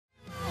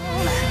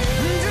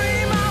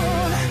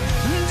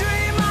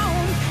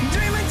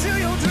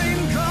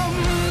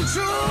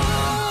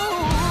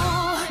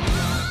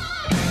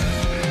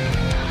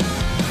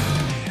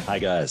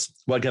guys,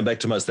 welcome back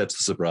to My Steps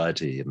to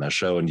Sobriety, my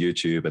show on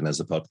YouTube and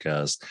as a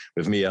podcast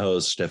with me, your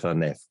host, Stefan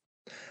Neff.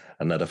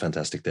 Another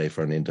fantastic day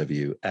for an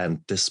interview, and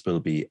this will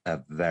be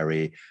a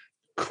very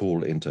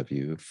cool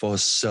interview for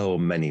so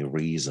many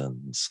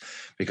reasons,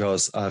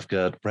 because I've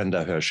got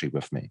Brenda Hershey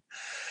with me.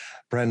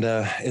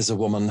 Brenda is a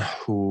woman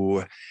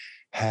who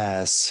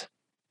has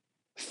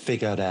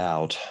figured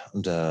out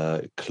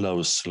the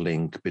close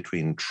link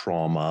between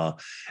trauma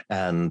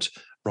and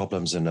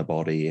problems in the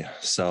body.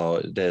 So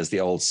there's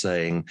the old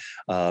saying,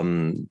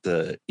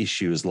 the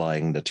issues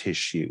lying in the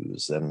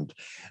tissues. And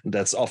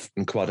that's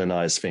often quite a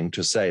nice thing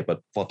to say, but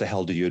what the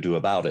hell do you do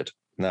about it?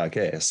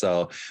 Okay,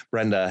 so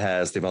Brenda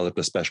has developed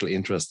a special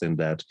interest in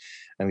that.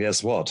 And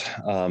guess what?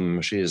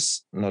 She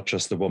is not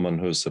just a woman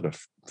who's sort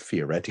of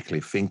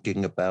theoretically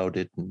thinking about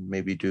it and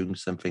maybe doing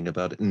something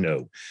about it.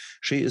 No,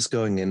 she is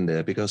going in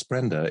there because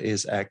Brenda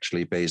is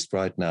actually based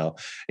right now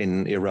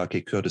in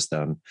Iraqi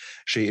Kurdistan.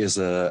 She is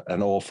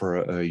an author,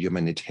 a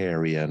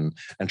humanitarian,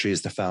 and she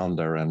is the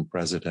founder and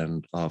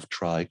president of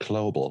Try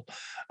Global.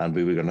 And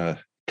we were going to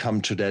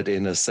come to that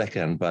in a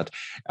second, but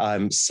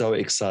I'm so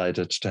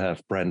excited to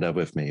have Brenda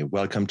with me.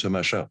 Welcome to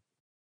my show.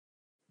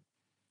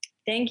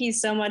 Thank you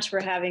so much for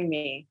having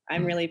me.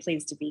 I'm really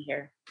pleased to be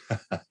here.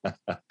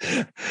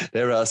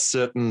 There are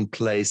certain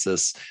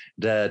places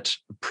that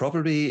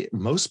probably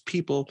most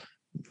people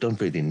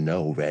don't really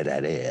know where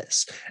that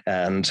is.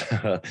 And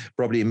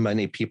probably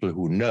many people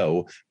who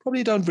know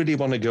probably don't really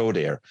want to go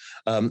there.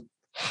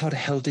 How the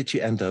hell did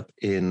you end up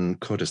in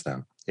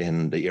Kurdistan,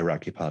 in the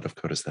Iraqi part of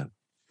Kurdistan?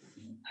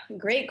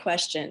 Great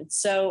question.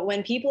 So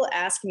when people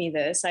ask me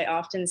this, I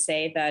often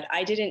say that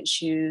I didn't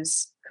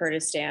choose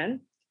Kurdistan.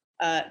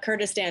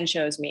 Kurdistan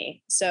chose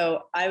me.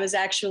 So I was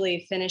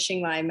actually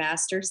finishing my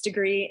master's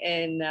degree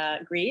in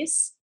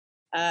Greece.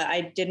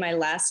 I did my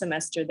last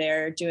semester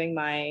there doing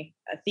my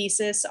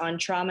thesis on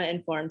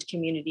trauma-informed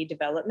community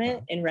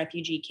development in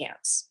refugee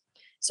camps.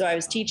 So I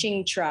was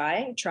teaching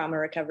trauma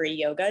recovery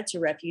yoga, to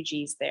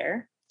refugees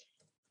there.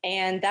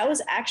 And that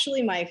was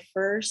actually my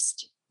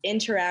first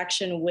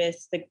interaction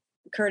with the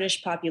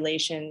Kurdish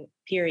population,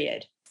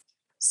 period.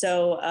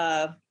 So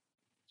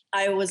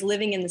I was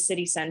living in the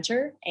city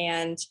center,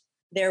 and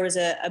there was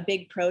a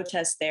big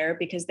protest there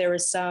because there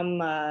was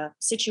some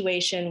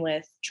situation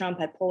with Trump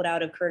had pulled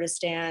out of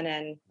Kurdistan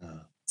and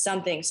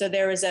something. So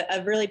there was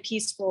a really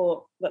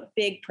peaceful but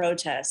big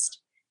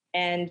protest.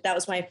 And that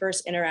was my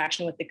first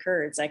interaction with the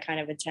Kurds. I kind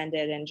of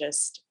attended and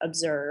just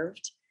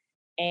observed.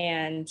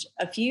 And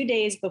a few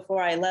days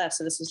before I left,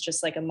 so this was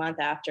just like a month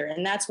after,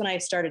 and that's when I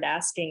started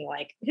asking,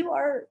 like, who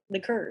are the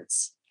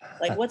Kurds?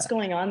 Like, what's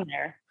going on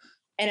there?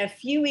 And a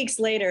few weeks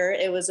later,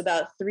 it was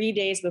about 3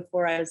 days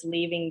before I was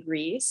leaving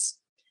Greece,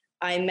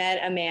 I met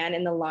a man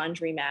in the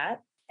laundromat,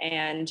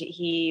 and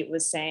he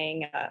was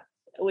saying,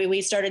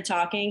 we started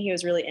talking. He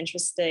was really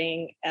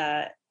interesting,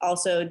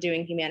 also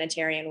doing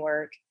humanitarian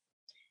work.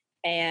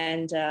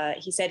 And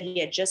he said he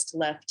had just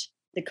left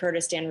the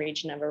Kurdistan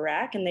region of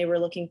Iraq, and they were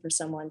looking for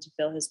someone to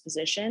fill his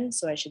position.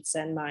 So I should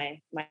send my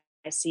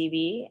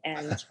CV,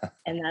 and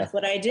that's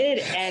what I did.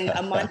 And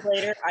a month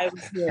later, I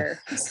was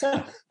here.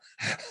 So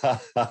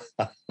that's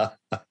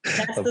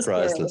the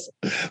story.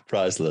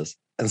 Priceless.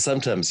 And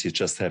sometimes you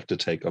just have to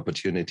take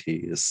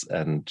opportunities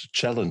and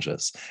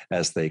challenges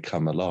as they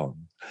come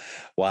along.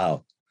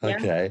 Wow.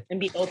 Okay. Yeah, and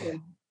be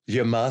open.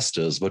 Your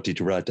master's, what did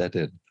you write that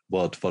in?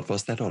 What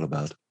was that all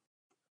about?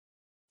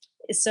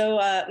 So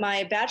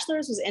my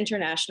bachelor's was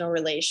international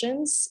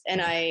relations,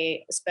 and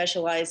I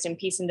specialized in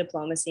peace and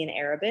diplomacy in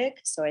Arabic.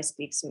 So I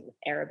speak some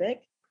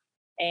Arabic.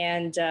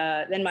 And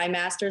then my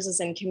master's is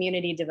in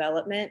community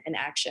development and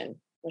action,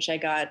 which I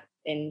got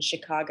in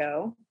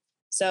Chicago.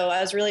 So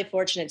I was really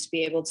fortunate to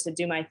be able to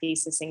do my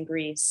thesis in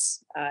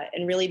Greece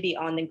and really be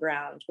on the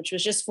ground, which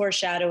was just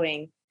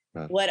foreshadowing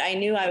what I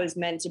knew I was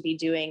meant to be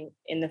doing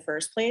in the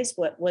first place,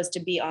 what was to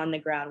be on the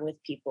ground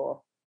with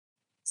people.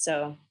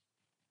 So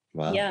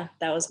wow. Yeah,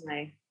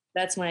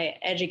 that's my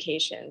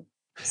education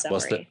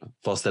summary.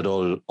 Was that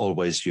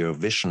always your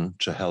vision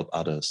to help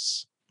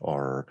others,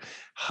 or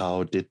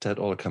how did that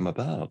all come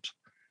about?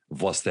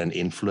 Was there an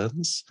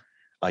influence?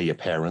 Are your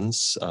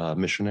parents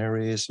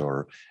missionaries,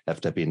 or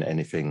have there been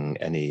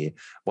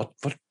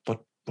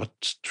what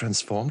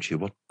transformed you?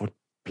 What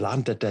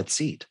planted that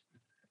seed?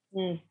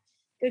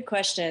 Good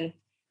question.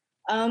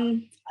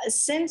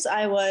 Since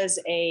I was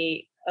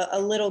a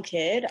little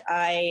kid,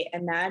 I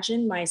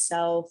imagined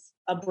myself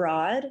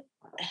abroad,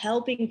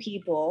 helping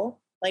people,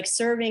 like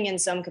serving in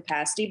some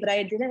capacity, but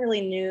I didn't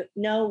really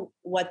know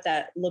what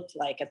that looked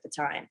like at the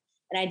time.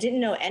 And I didn't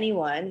know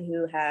anyone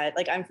who had,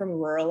 like, I'm from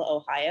rural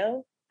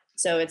Ohio.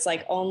 So it's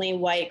like only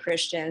white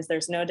Christians.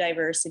 There's no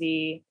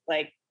diversity,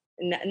 like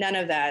none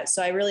of that.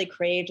 So I really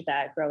craved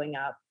that growing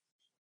up.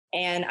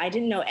 And I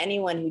didn't know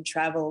anyone who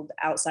traveled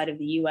outside of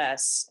the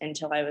US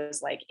until I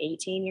was like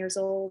 18 years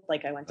old.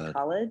 Like I went to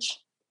college.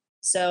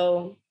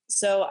 So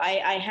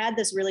I had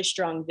this really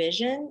strong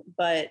vision,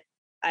 but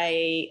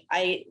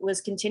I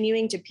was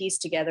continuing to piece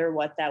together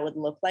what that would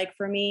look like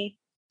for me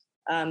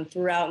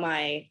throughout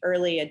my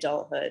early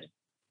adulthood.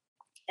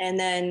 And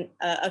then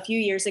a few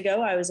years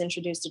ago, I was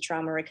introduced to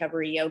Trauma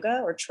Recovery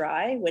Yoga, or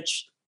TRY,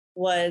 which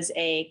was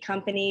a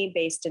company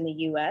based in the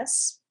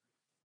US.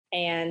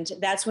 And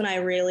that's when I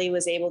really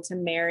was able to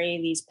marry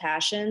these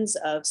passions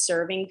of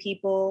serving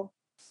people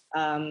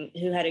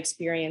who had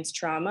experienced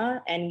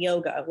trauma, and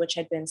yoga, which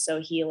had been so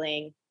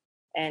healing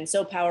and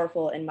so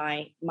powerful in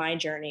my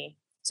journey.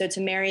 So to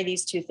marry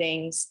these two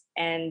things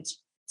and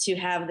to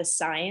have the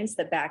science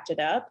that backed it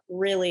up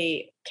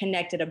really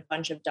connected a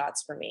bunch of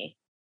dots for me.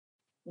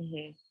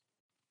 Mm-hmm.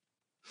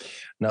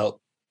 Now,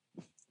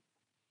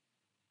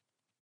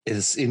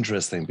 it's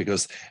interesting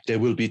because there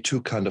will be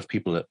two kind of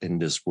people in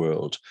this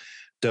world: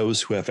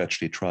 those who have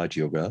actually tried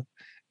yoga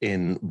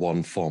in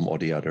one form or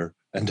the other,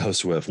 and those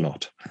who have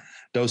not.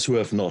 Those who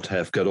have not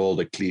have got all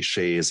the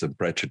cliches and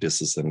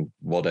prejudices and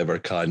whatever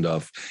kind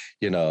of,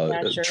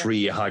 Sure.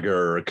 tree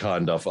hugger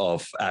kind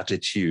of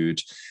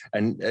attitude,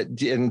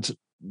 and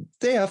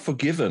they are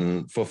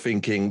forgiven for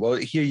thinking, well,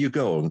 here you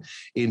go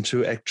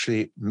into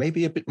actually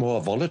maybe a bit more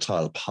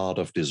volatile part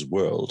of this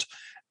world,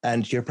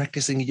 and you're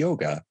practicing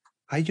yoga.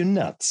 Are you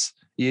nuts?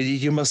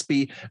 You must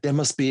be. There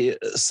must be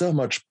so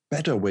much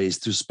better ways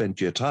to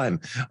spend your time,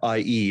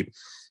 i.e.,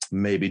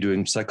 maybe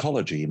doing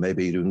psychology,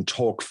 maybe doing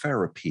talk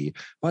therapy.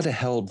 Why the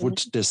hell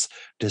would this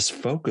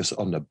focus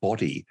on the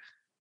body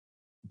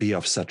be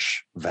of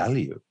such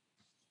value?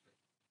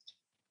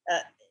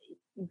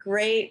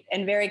 Great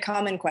and very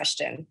common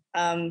question.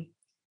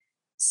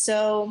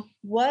 So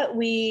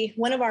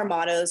one of our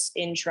mottos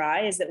in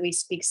TRY is that we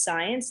speak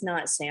science,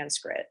 not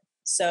Sanskrit.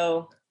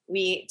 So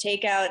we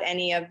take out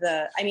any of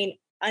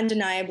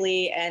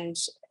undeniably, and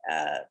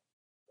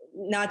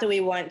not that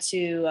we want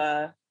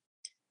to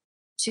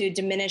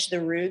diminish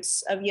the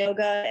roots of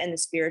yoga and the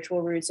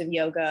spiritual roots of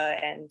yoga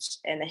and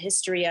the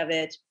history of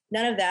it.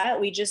 None of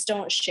that. We just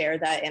don't share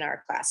that in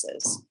our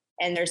classes.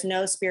 And there's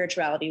no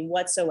spirituality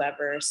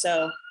whatsoever.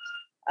 So,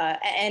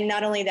 and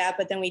not only that,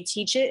 but then we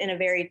teach it in a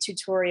very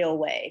tutorial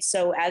way.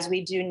 So as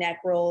we do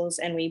neck rolls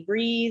and we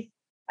breathe,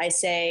 I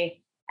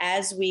say,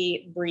 as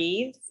we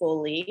breathe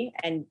fully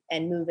and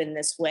move in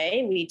this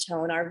way, we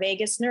tone our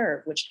vagus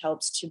nerve, which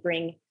helps to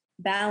bring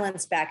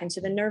balance back into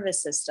the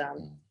nervous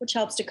system, which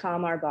helps to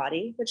calm our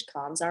body, which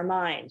calms our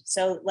mind.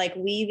 So like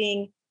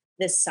weaving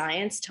this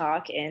science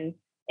talk in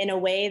a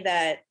way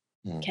that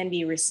can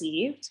be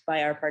received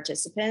by our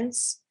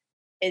participants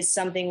is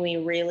something we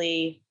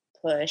really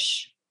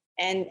push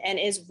and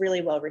is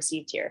really well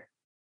received here.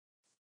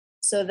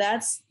 So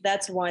that's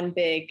one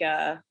big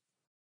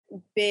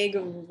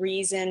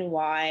reason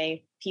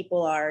why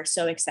people are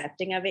so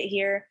accepting of it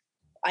here.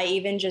 I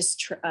even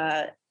just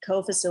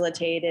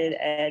co-facilitated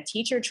a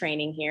teacher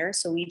training here.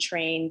 So we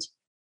trained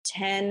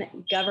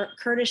 10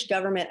 Kurdish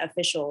government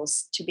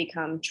officials to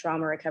become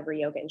trauma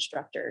recovery yoga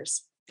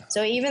instructors.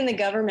 So even the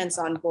government's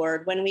on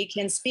board when we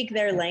can speak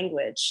their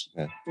language,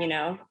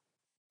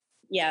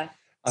 Yeah.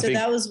 So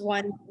that was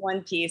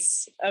one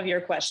piece of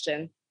your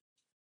question.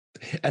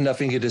 And I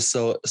think it is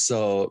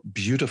so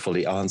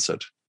beautifully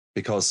answered,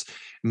 because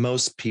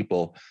most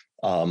people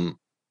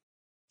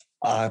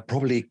are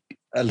probably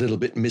a little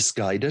bit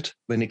misguided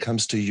when it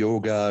comes to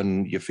yoga,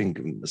 and you think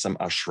some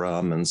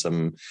ashram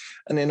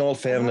and in all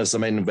fairness, I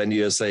mean, when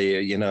you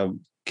say,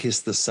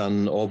 kiss the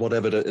sun or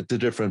whatever the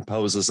different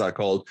poses are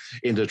called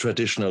in the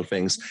traditional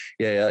things.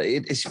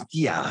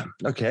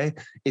 Okay.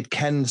 It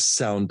can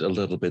sound a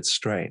little bit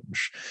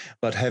strange,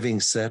 but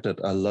having said it,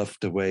 I love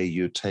the way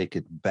you take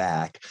it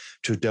back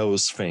to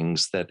those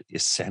things that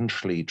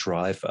essentially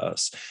drive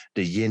us,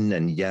 the yin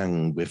and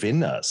yang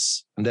within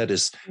us. And that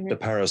is the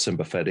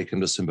parasympathetic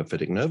and the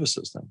sympathetic nervous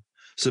system.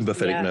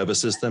 Sympathetic nervous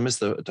system is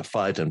the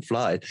fight and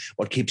flight,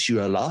 what keeps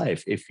you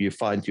alive if you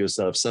find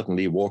yourself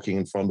suddenly walking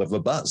in front of a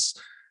bus.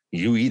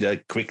 You either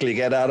quickly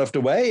get out of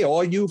the way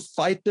or you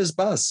fight this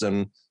bus,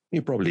 and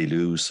you probably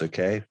lose.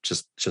 Okay.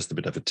 Just a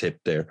bit of a tip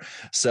there.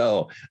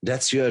 So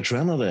that's your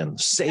adrenaline,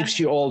 saves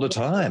you all the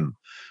time.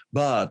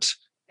 But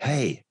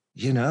hey,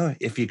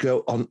 if you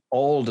go on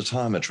all the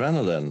time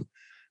adrenaline,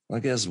 well,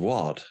 guess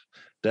what?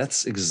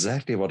 That's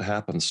exactly what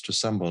happens to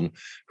someone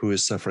who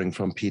is suffering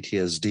from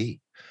PTSD,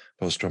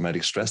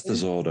 post-traumatic stress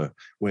disorder,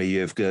 where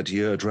you've got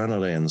your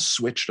adrenaline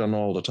switched on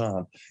all the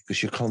time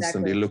because you're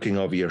constantly looking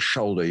over your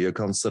shoulder. You're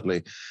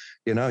constantly,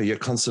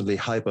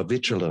 hyper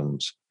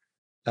vigilant,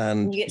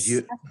 and you get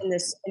stuck in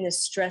this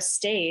stress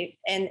state,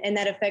 and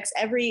that affects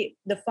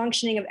the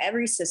functioning of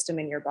every system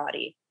in your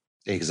body.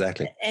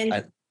 Exactly.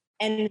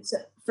 And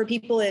for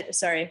people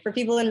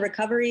in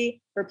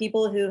recovery, for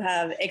people who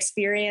have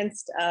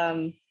experienced,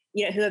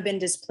 who have been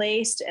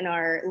displaced and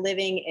are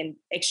living in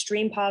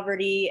extreme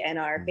poverty and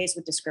are faced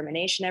with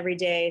discrimination every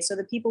day. So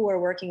the people we're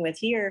working with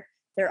here,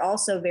 they're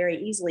also very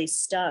easily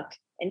stuck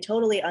and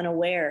totally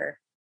unaware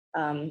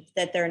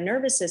that their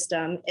nervous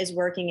system is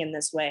working in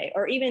this way,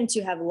 or even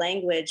to have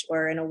language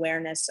or an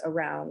awareness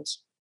around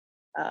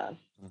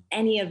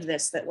any of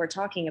this that we're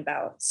talking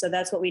about. So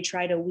that's what we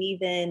try to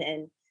weave in,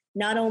 and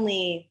not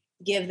only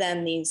give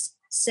them these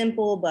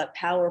simple but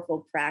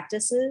powerful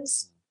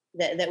practices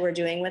that we're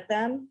doing with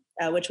them,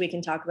 which we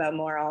can talk about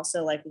more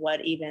also, like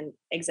what even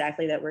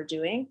exactly that we're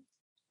doing.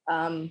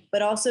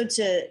 but also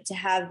to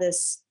have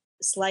this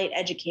slight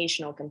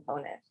educational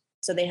component.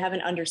 So they have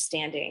an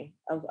understanding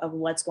of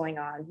what's going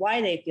on,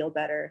 why they feel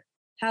better,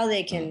 how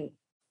they can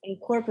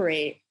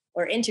incorporate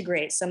or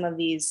integrate some of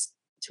these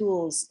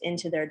tools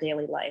into their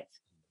daily life.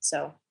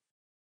 So,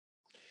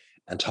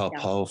 and how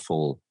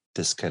powerful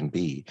this can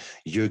be.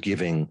 You're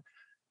giving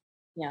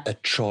a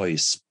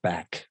choice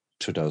back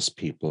to those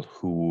people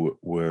who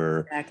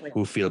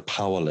who feel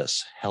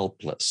powerless,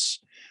 helpless,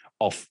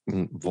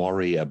 often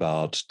worry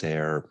about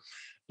their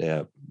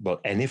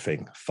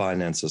anything,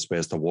 finances.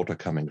 Where's the water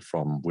coming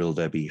from? Will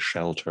there be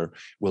shelter?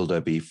 Will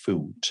there be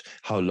food?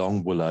 How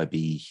long will I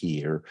be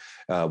here?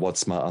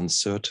 What's my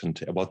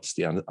uncertainty?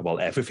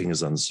 Everything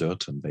is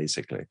uncertain,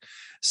 basically.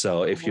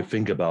 So if you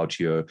think about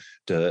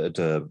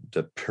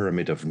the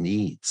pyramid of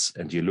needs,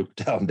 and you look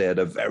down there at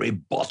the very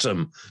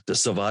bottom, the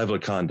survival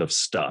kind of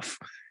stuff,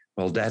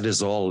 well, that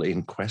is all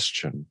in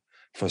question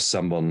for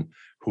someone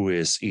who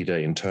is either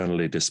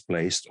internally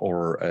displaced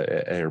or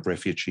a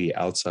refugee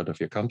outside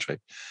of your country.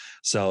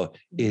 So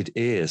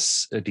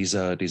these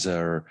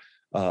are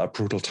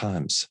brutal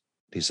times.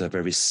 These are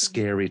very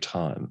scary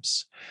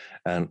times.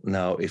 And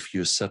now if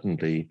you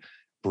suddenly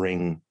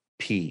bring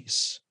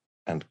peace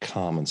and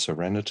calm and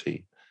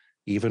serenity,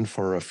 even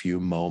for a few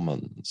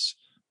moments,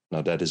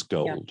 now that is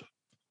gold.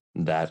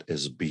 Yeah. That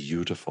is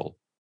beautiful.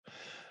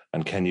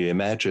 And can you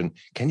imagine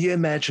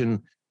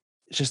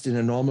just in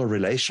a normal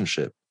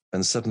relationship,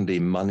 and suddenly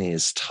money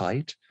is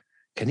tight?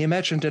 Can you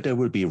imagine that there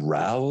will be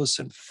rows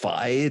and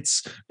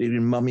fights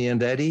between mommy and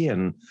daddy,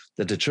 and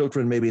that the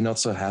children may be not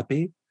so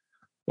happy?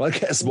 Well,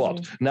 guess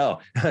what?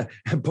 Now,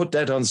 put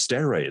that on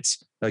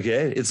steroids,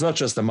 okay? It's not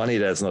just the money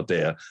that's not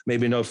there.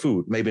 Maybe no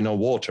food, maybe no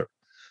water,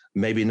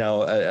 maybe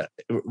now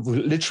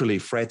literally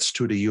threats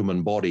to the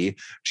human body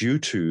due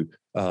to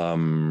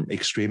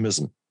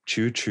extremism,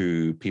 due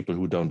to people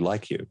who don't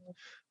like you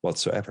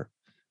whatsoever.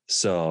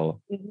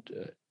 So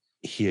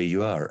here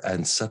you are,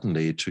 and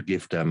suddenly to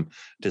give them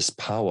this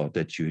power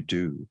that you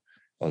do,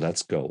 well,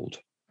 that's gold.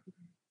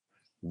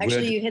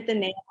 Actually, you hit the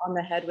nail on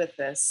the head with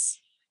this.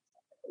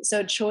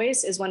 So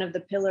choice is one of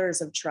the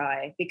pillars of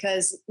TRI,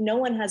 because no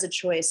one has a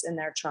choice in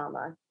their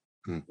trauma.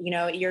 You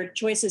know, your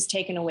choice is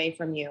taken away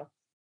from you.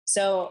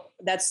 So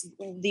that's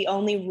the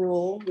only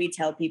rule we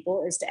tell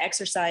people, is to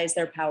exercise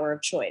their power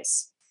of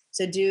choice.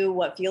 So do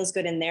what feels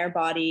good in their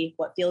body.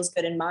 What feels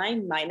good in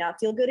mine might not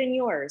feel good in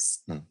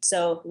yours.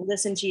 So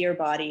listen to your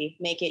body,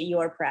 make it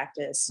your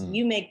practice.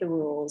 You make the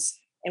rules.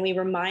 And we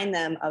remind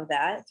them of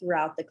that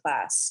throughout the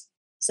class.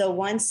 So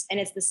and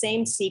it's the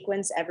same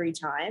sequence every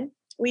time.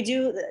 We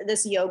do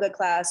this yoga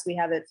class. We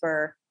have it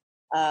for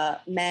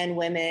men,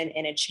 women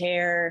in a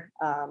chair,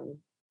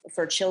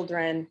 for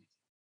children.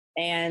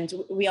 And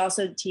we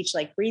also teach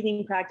like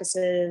breathing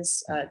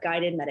practices,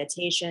 guided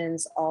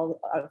meditations,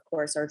 all of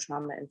course are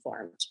trauma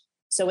informed.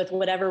 So with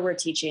whatever we're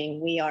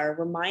teaching, we are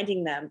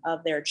reminding them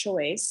of their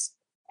choice,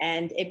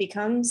 and it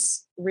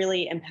becomes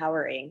really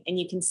empowering. And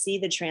you can see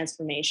the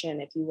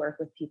transformation if you work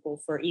with people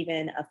for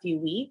even a few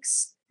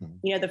weeks.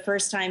 You know, the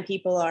first time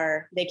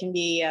they can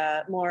be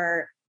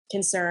more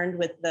concerned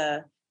with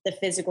the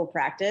physical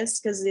practice,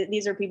 because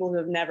these are people who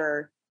have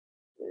never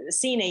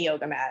seen a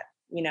yoga mat,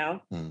 you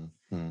know?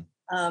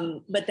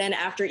 But then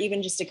after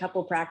even just a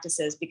couple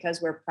practices,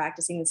 because we're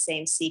practicing the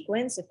same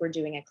sequence, if we're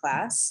doing a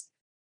class,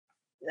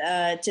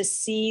 to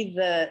see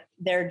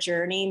their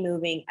journey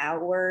moving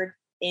outward,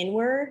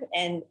 inward,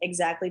 and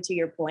exactly to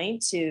your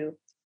point, to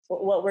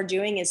what we're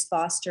doing is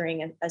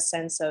fostering a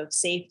sense of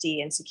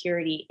safety and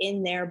security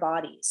in their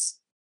bodies.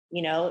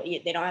 You know,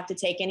 they don't have to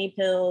take any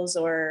pills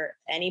or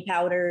any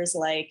powders.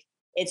 Like,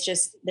 it's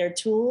just their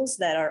tools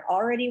that are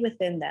already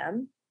within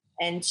them,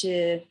 and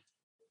to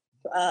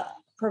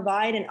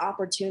provide an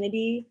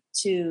opportunity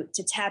to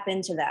tap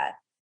into that,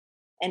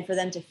 and for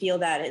them to feel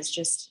that is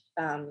just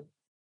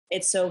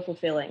it's so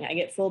fulfilling. I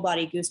get full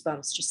body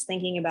goosebumps just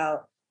thinking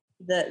about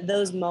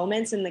those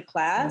moments in the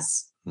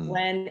class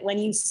when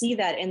you see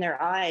that in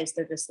their eyes.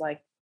 They're just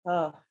like,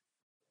 oh,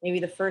 maybe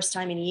the first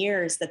time in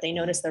years that they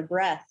notice their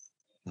breath.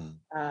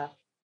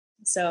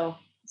 So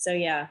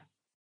yeah,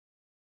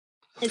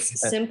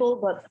 it's simple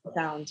but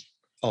profound.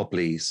 Oh,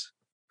 please.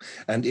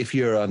 And if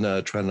you're on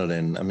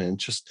adrenaline, I mean,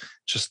 just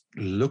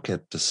look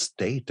at the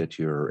state that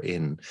you're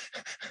in.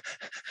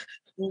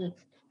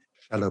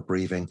 Shallow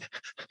breathing,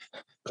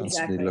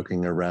 constantly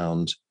looking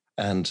around.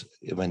 And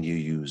when you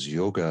use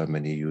yoga,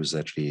 when you use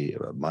actually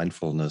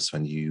mindfulness,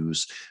 when you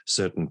use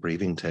certain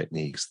breathing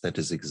techniques, that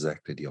is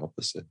exactly the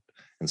opposite.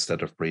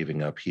 Instead of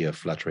breathing up here,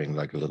 fluttering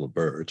like a little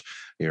bird,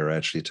 you're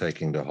actually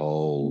taking the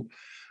whole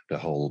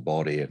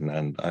body,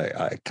 and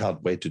I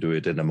can't wait to do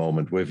it in a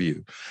moment with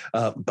you.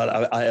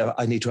 But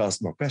I need to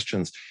ask more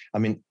questions. I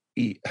mean,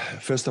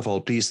 first of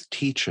all, please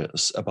teach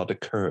us about the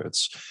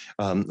Kurds.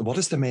 What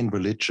is the main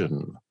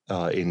religion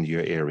in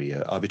your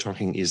area? Are we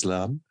talking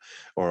Islam,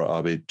 or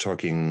are we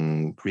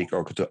talking Greek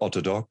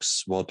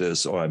Orthodox?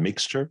 Or a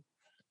mixture?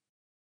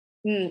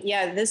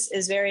 Yeah, this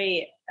is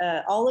very,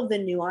 all of the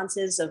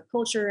nuances of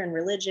culture and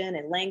religion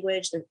and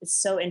language. It's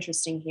so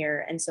interesting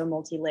here and so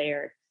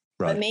multi-layered.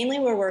 But mainly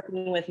we're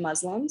working with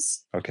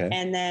Muslims. Okay.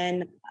 And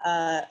then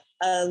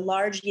a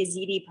large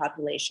Yazidi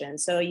population.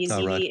 So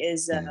Yazidi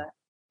is,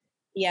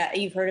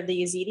 you've heard of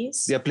the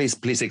Yazidis? Yeah,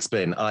 please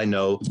explain. I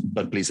know,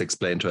 but please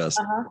explain to us.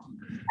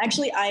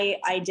 Actually,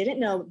 I didn't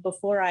know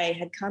before I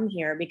had come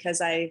here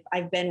because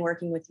I've been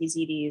working with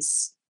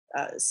Yazidis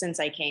since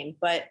I came,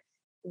 but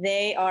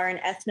they are an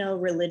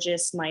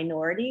ethno-religious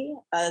minority,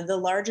 the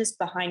largest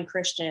behind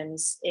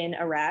Christians in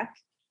Iraq,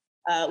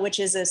 which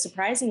is a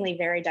surprisingly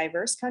very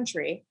diverse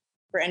country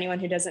for anyone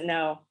who doesn't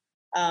know.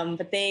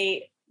 But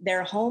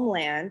their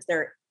homeland,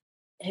 their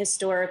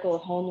historical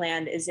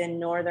homeland is in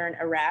northern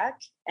Iraq,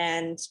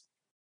 and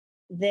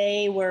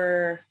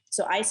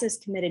so ISIS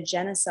committed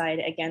genocide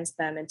against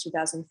them in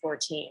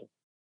 2014,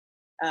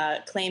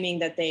 claiming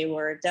that they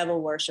were devil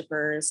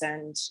worshippers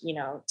and,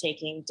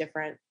 taking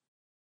different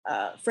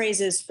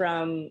phrases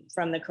from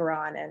the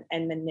Quran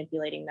and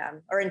manipulating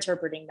them or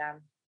interpreting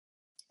them.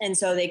 And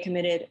so they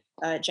committed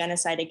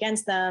genocide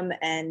against them,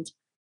 and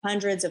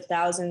hundreds of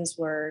thousands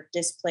were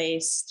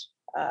displaced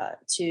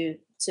to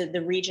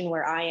the region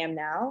where I am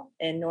now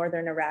in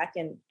northern Iraq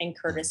and in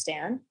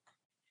Kurdistan.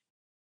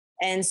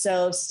 And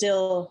so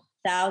still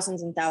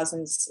thousands and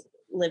thousands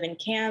live in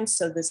camps.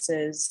 So this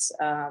is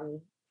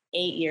 8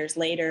 years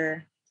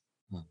later.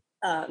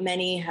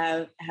 Many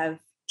have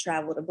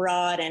traveled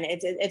abroad, and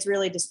it's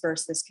really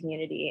dispersed this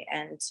community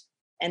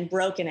and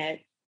broken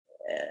it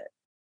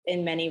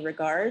in many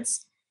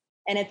regards.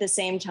 And at the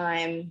same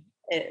time,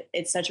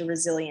 it's such a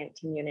resilient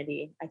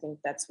community. I think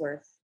that's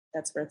worth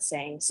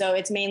saying. So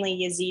it's mainly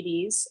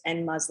Yazidis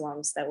and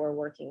Muslims that we're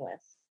working with.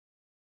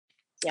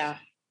 Yeah.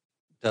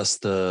 Does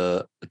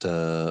the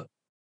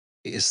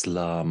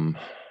Islam,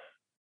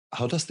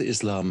 how does the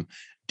Islam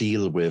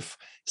deal with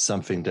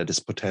something that is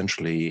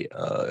potentially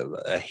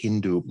a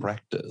Hindu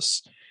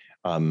practice?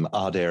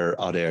 Are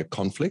there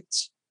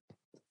conflicts?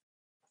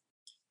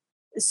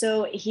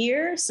 So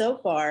here, so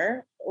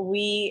far,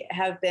 we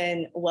have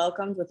been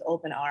welcomed with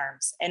open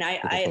arms. And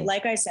I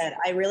like I said,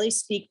 I really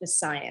speak the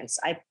science.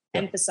 I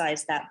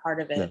emphasize that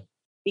part of it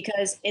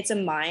because it's a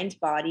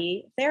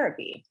mind-body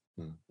therapy,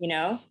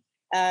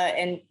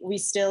 and we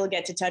still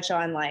get to touch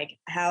on like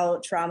how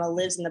trauma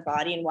lives in the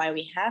body and why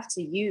we have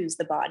to use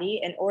the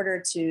body in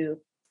order to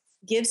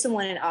give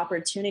someone an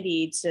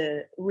opportunity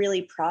to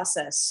really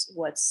process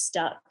what's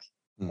stuck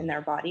in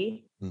their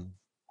body.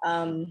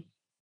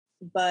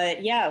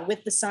 But yeah,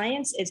 with the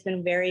science, it's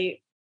been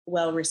very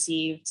well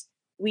received.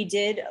 We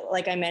did,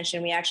 like I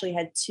mentioned, we actually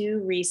had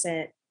 2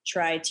 recent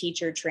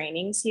teacher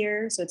trainings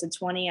here. So it's a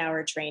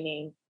 20-hour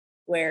training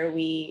where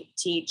we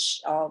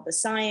teach all the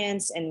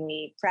science and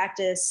we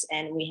practice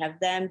and we have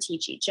them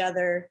teach each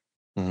other.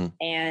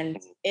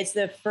 And it's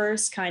the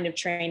first kind of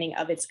training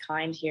of its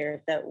kind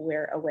here that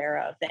we're aware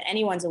of, that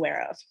anyone's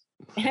aware of.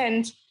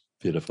 And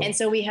beautiful. And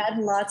so we had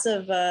lots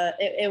of,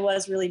 it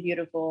was really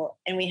beautiful.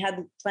 And we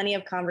had plenty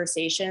of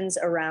conversations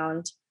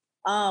around,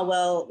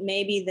 well,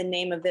 maybe the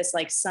name of this,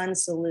 like sun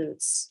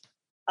salutes,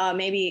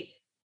 maybe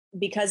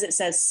because it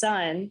says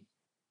sun.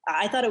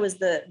 I thought it was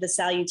the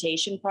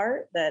salutation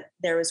part that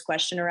there was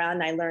question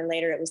around. And I learned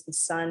later it was the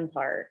sun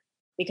part,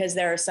 because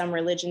there are some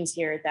religions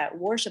here that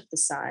worship the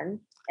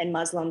sun, and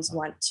Muslims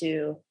want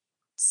to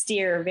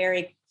steer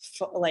very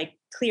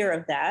clear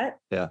of that.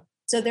 Yeah.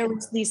 So there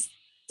was these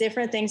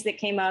different things that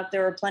came up.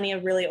 There were plenty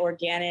of really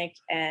organic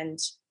and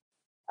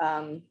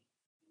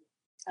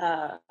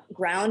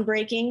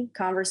groundbreaking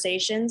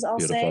conversations, I'll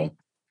say,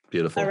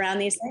 around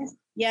these things.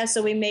 Yeah,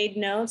 so we made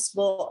notes.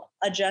 We'll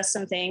adjust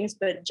some things,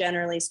 but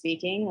generally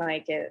speaking,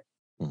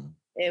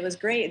 it was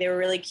great. They were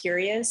really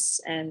curious,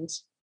 and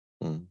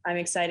I'm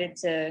excited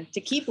to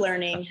keep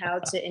learning how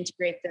to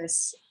integrate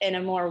this in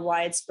a more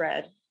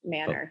widespread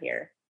manner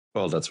here.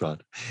 Well, that's right.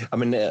 I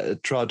mean,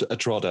 trod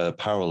a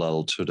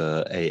parallel to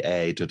the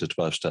AA, to the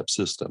 12-step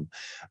system.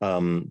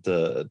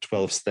 The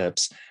 12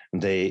 steps,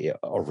 they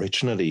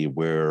originally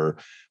were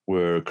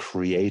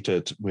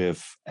created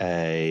with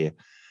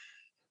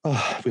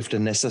with the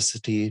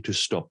necessity to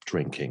stop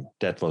drinking.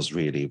 That was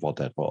really what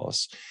that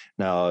was.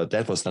 Now,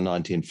 that was the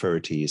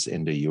 1930s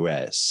in the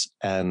US.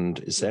 And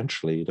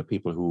essentially, the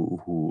people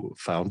who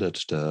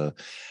founded the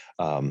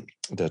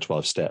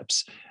 12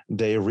 steps,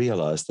 they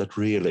realized that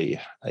really,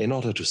 in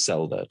order to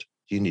sell that,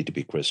 you need to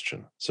be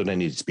Christian. So they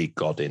need to speak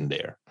God in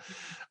there.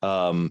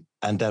 And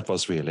that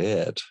was really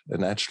it.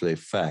 And actually, in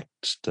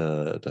fact,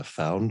 the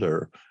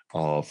founder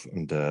of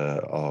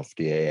the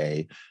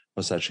AA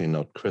was actually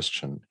not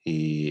Christian.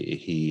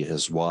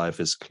 His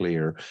wife is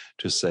clear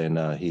to say,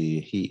 no,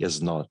 he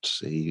is not.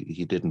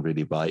 He didn't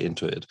really buy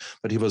into it,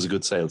 but he was a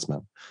good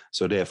salesman.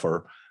 So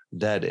therefore,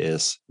 that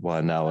is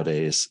why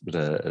nowadays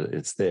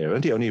it's there.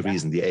 And the only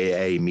reason the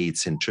AA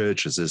meets in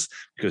churches is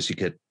because you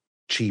get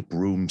cheap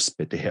rooms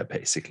there,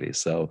 basically.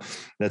 So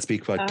let's be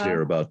quite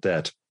clear about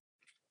that.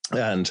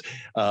 And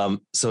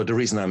so the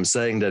reason I'm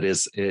saying that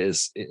is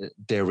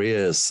there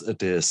is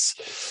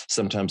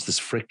sometimes this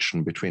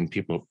friction between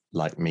people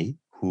like me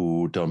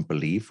who don't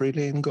believe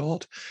really in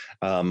God.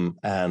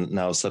 And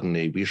now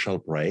suddenly we shall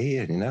pray,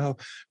 and,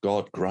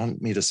 God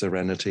grant me the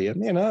serenity.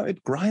 And,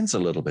 it grinds a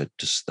little bit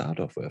to start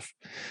off with,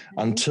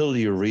 until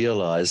you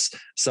realize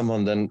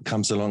someone then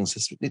comes along and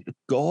says,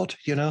 God,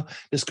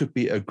 this could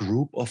be a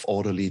group of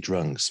orderly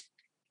drunks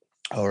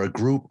or a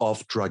group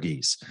of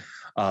druggies.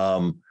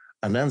 And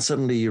then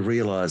suddenly you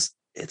realize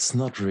it's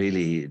not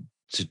really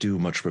to do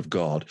much with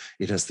God.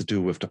 It has to do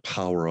with the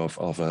power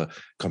of a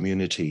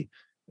community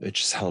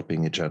which is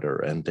helping each other.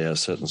 And there are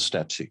certain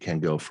steps you can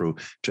go through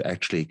to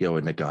actually go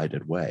in a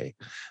guided way.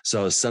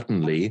 So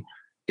suddenly,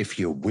 if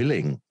you're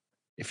willing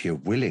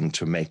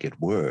to make it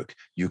work,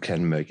 you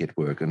can make it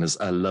work. And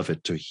I love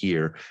it to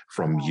hear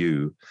from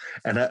you.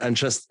 And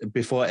just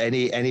before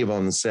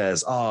anyone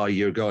says, oh,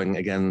 you're going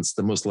against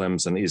the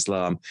Muslims and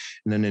Islam.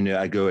 No,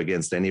 I go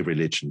against any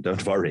religion.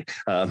 Don't worry.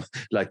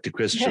 Like the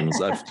Christians,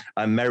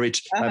 I'm married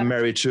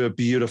to a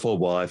beautiful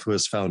wife who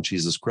has found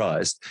Jesus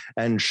Christ.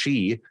 And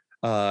she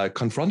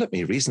confronted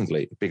me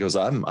recently because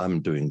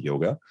I'm doing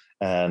yoga,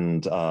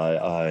 and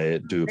I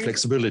do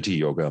flexibility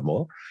yoga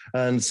more.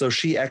 And so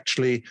she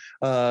actually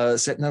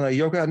said, no,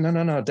 yoga,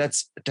 no,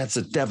 that's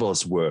a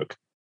devil's work.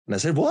 And I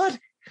said, what?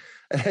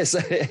 And I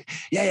said,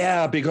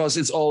 yeah, because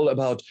it's all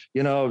about,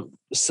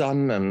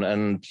 sun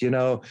and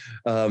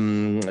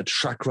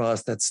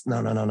chakras. That's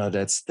no.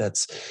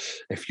 That's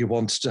if you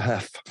want to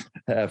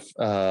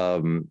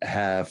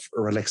have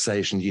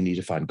relaxation, you need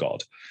to find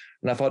God.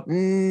 And I thought,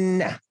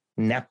 nah,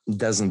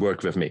 doesn't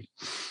work with me.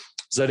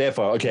 So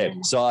therefore, okay,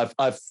 so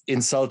I've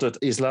insulted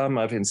Islam,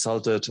 I've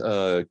insulted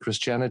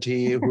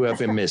Christianity. Who have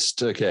we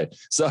missed? Okay,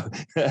 so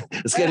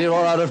let's get it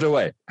all out of the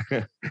way.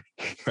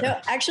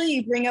 No, actually,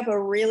 you bring up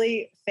a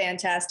really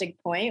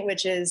fantastic point,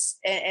 which is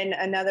and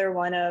another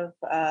one of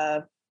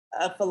a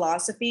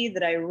philosophy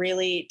that I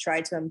really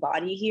try to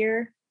embody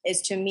here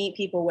is to meet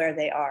people where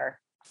they are.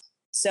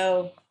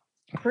 So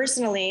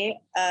personally,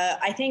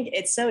 I think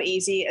it's so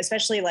easy,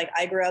 especially like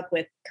I grew up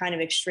with kind of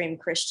extreme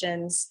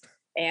Christians,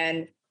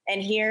 and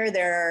here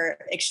there are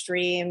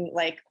extreme,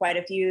 like quite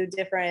a few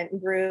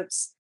different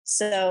groups.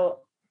 So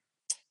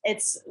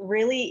it's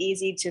really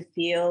easy to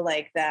feel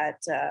like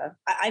that.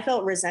 I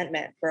felt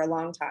resentment for a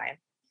long time.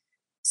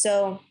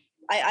 So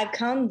I've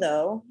come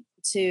though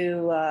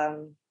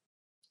to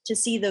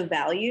see the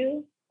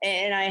value,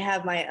 and I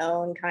have my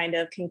own kind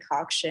of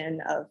concoction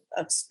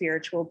of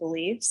spiritual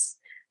beliefs.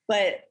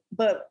 But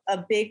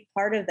a big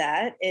part of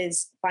that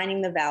is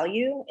finding the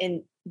value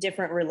in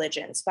different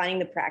religions, finding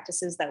the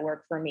practices that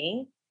work for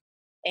me.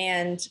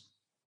 And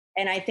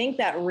I think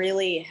that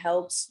really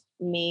helps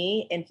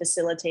me in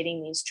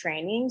facilitating these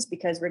trainings,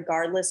 because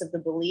regardless of the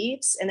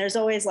beliefs, and there's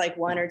always like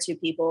one or two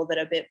people that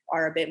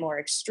are a bit more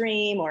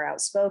extreme or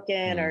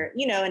outspoken, or,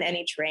 in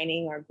any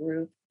training or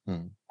group,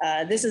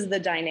 this is the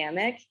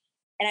dynamic.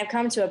 And I've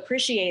come to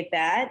appreciate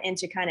that and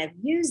to kind of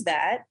use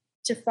that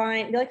to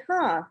be like,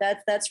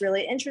 that's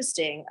really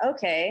interesting.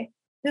 Okay.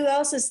 Who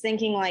else is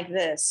thinking like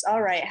this?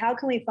 All right. How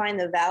can we find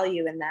the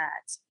value in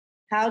that?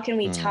 How can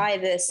we tie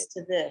this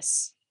to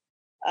this?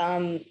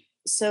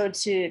 So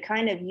to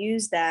kind of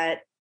use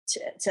that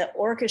to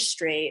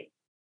orchestrate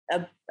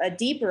a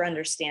deeper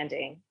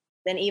understanding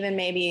than even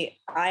maybe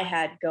I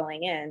had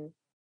going in.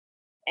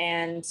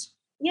 And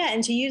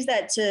to use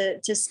that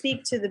to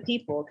speak to the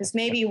people, because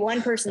maybe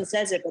one person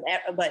says it,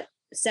 but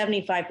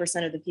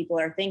 75% of the people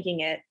are thinking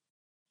it.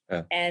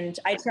 Yeah. And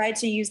I try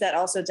to use that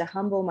also to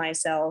humble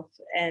myself.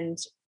 And,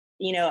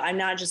 I'm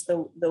not just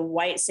the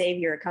white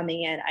savior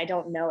coming in. I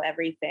don't know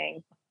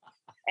everything.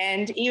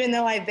 And even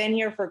though I've been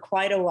here for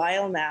quite a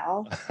while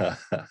now,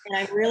 and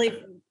I'm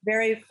really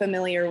very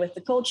familiar with the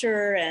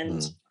culture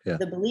and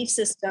the belief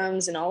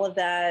systems and all of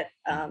that,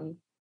 to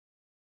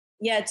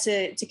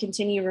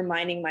continue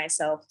reminding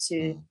myself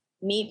to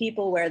meet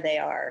people where they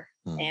are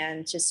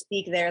and to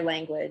speak their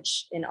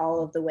language in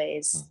all of the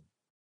ways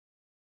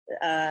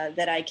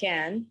that I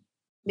can,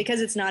 because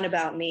it's not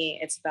about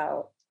me.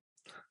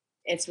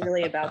 It's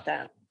really about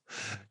them.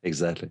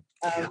 Exactly.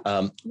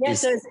 So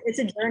it's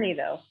a journey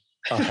though.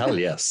 Oh, hell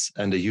yes.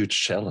 And a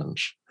huge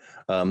challenge.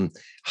 How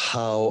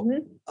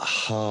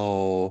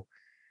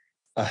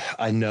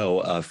I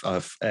know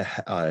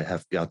I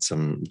have got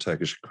some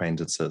Turkish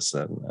acquaintances,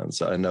 and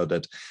so I know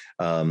that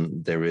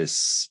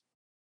there's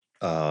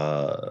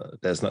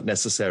not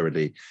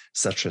necessarily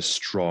such a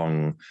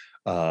strong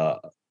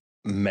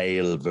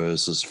male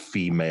versus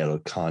female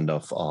kind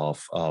of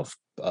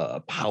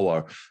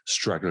power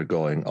struggle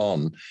going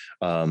on.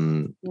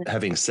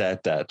 Having said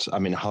that, I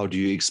mean, how do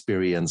you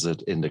experience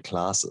it in the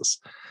classes?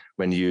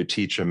 When you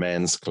teach a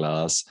men's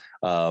class,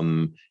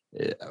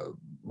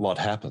 what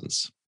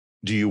happens?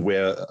 Do you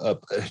wear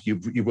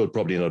you will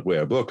probably not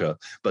wear a burqa,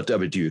 but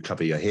do you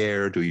cover your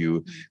hair?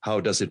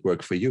 How does it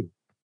work for you?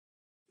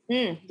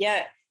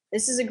 Yeah,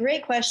 this is a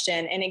great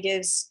question, and it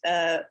gives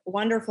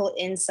wonderful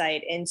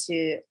insight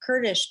into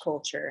Kurdish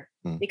culture,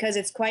 because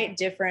it's quite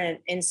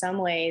different in some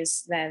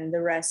ways than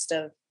the rest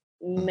of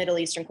Middle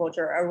Eastern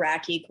culture,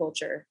 Iraqi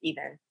culture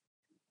even.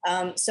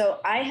 So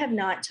I have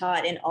not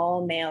taught an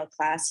all-male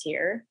class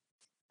here.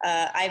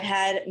 I've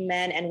had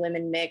men and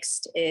women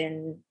mixed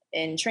in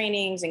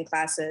trainings and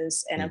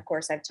classes, and of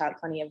course, I've taught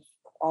plenty of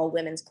all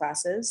women's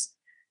classes.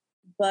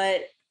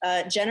 But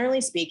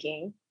generally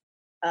speaking,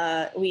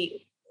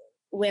 we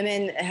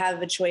women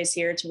have a choice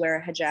here to wear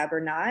a hijab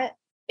or not.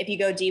 If you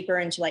go deeper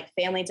into like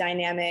family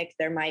dynamic,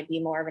 there might be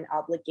more of an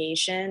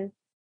obligation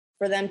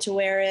for them to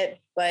wear it.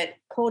 But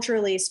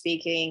culturally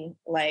speaking,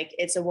 like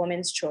it's a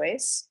woman's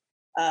choice.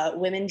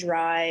 Women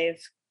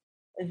drive.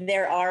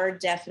 There are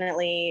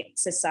definitely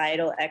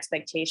societal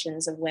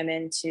expectations of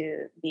women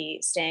to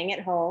be staying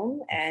at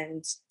home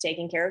and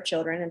taking care of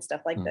children and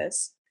stuff like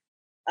this,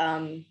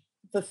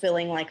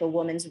 fulfilling like a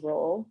woman's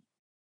role.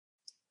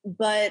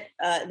 But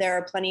there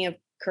are plenty of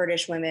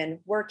Kurdish women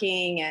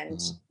working and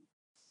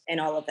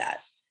all of that.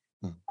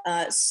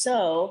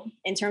 So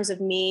in terms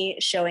of me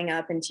showing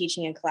up and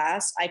teaching in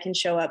class, I can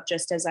show up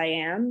just as I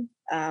am.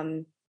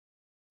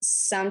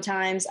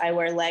 Sometimes I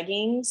wear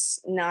leggings,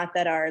 not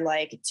that are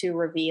like too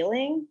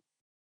revealing,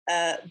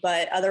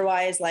 but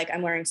otherwise, like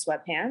I'm wearing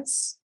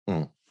sweatpants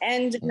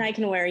and I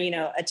can wear,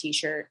 a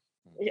t-shirt.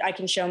 I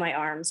can show my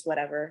arms,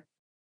 whatever.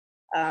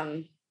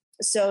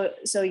 So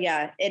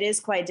yeah, it is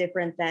quite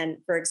different than,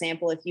 for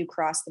example, if you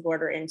cross the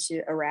border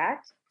into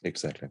Iraq.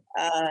 Exactly.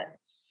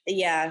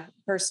 Yeah,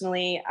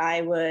 personally,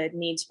 I would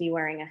need to be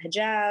wearing a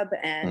hijab,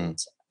 and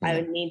I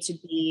would need to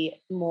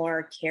be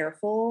more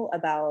careful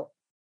about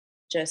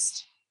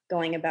just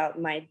going about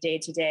my day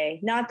to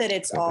day. Not that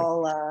it's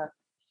all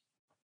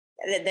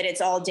that it's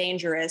all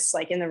dangerous,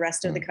 like in the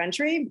rest of the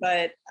country,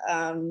 but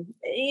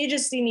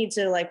you need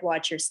to like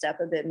watch your step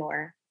a bit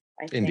more,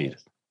 I think.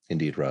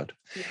 Indeed, Rod.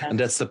 Yeah. And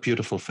that's the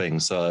beautiful thing.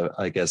 So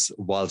I guess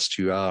whilst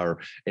you are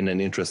in an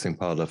interesting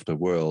part of the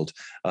world,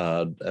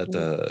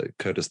 the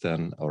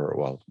Kurdistan,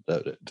 or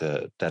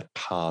that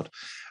part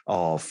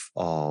of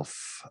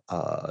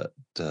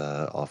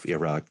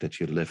Iraq that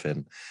you live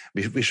in,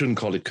 we shouldn't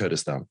call it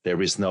Kurdistan.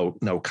 There is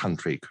no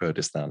country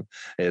Kurdistan.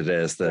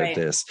 There's the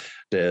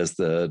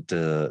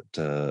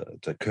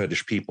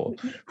Kurdish people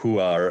who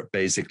are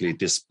basically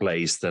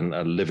displaced and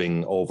are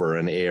living over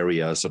an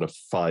area, sort of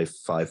five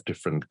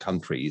different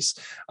countries.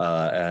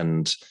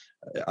 And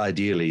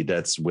ideally,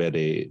 that's where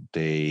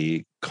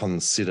they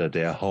consider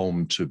their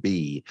home to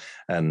be.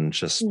 And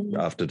just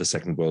after the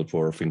Second World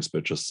War, things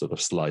were just sort of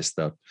sliced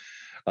up.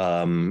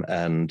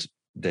 And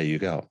there you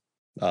go.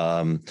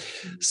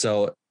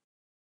 So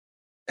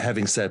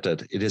having said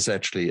that, it is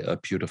actually a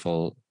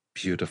beautiful,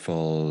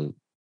 beautiful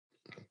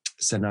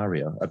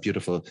scenario, a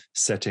beautiful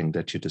setting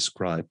that you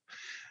describe.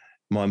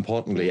 More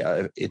importantly,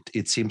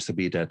 it seems to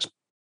be that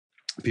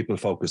people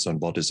focus on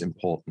what is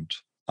important,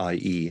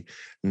 i.e.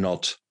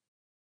 not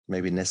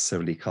maybe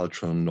necessarily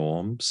cultural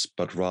norms,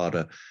 but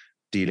rather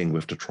dealing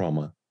with the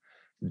trauma,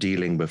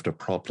 dealing with the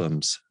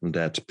problems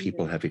that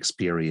people have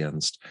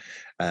experienced,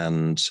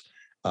 and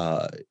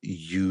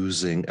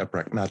using a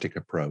pragmatic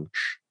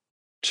approach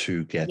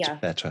to get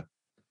better.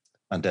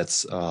 And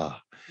that's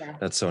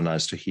so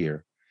nice to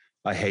hear.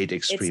 I hate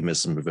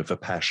extremism with a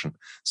passion.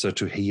 So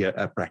to hear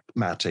a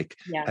pragmatic,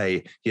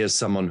 hey, here's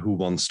someone who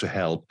wants to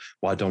help.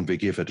 Why don't we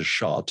give it a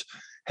shot?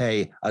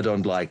 Hey, I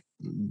don't like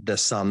the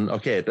sun.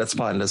 Okay, that's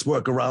fine. Let's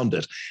work around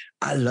it.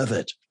 I love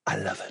it.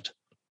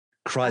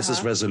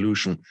 Crisis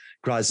resolution,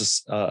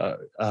 conflict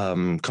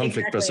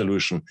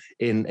resolution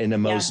in a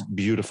most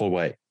beautiful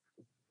way.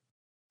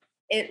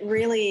 It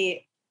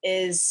really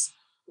is.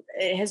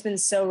 It has been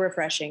so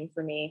refreshing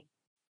for me.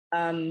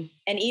 And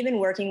even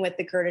working with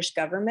the Kurdish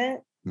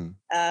government,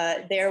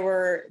 they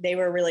were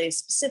really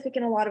specific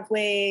in a lot of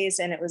ways,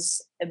 and it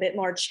was a bit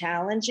more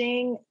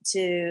challenging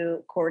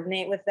to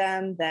coordinate with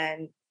them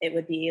than it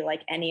would be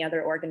like any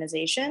other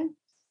organization.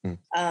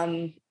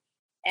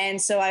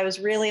 And so I was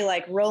really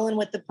like rolling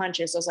with the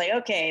punches. I was like,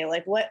 okay,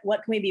 like what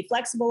can we be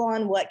flexible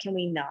on? What can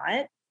we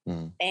not?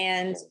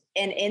 And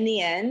in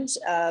the end,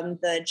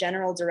 the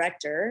general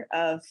director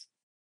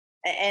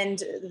and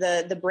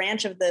the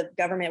branch of the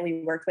government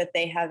we worked with,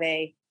 they have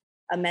a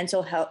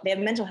mental health. They have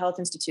mental health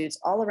institutes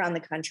all around the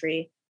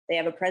country. They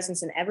have a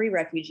presence in every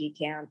refugee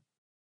camp.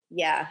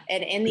 Yeah,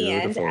 and in the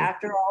end,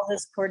 after all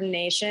this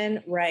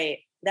coordination, right?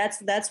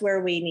 That's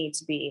where we need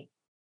to be.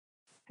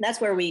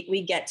 That's where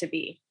we get to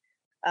be.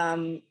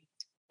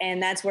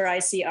 And that's where I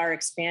see our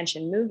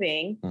expansion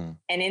moving.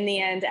 And in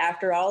the end,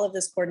 after all of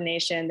this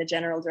coordination, the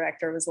general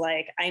director was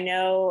like, I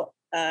know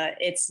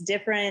it's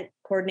different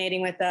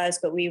coordinating with us,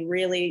 but we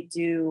really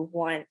do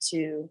want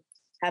to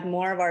have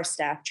more of our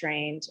staff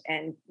trained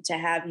and to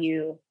have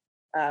you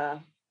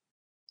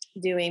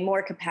doing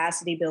more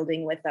capacity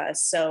building with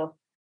us. So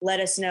let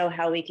us know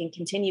how we can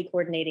continue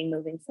coordinating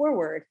moving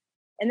forward.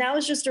 And that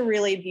was just a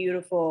really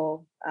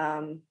beautiful,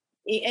 and,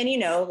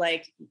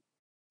 like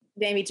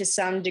maybe to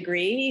some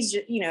degree, he's,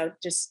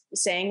 just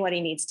saying what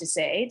he needs to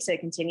say to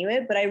continue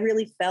it. But I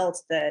really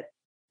felt that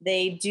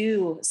they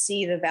do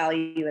see the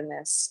value in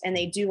this, and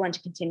they do want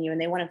to continue, and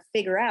they want to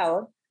figure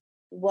out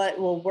what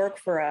will work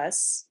for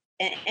us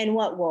and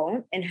what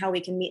won't, and how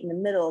we can meet in the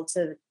middle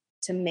to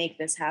make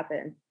this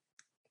happen.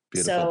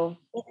 Beautiful.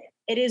 So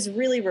it is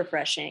really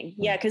refreshing.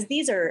 Yeah, because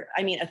these are,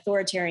 I mean,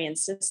 authoritarian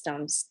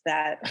systems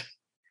that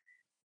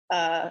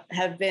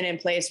have been in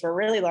place for a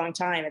really long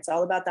time. It's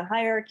all about the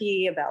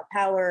hierarchy, about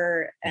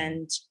power,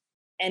 and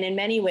in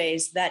many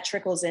ways that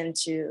trickles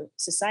into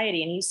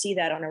society, and you see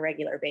that on a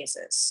regular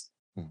basis.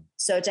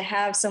 So to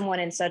have someone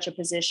in such a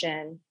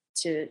position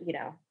to, you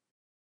know,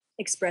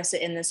 express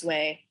it in this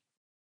way,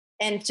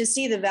 and to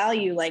see the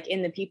value like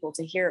in the people,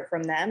 to hear it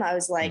from them, I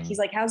was like, he's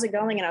like, how's it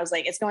going? And I was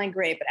like, it's going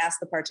great, but ask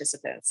the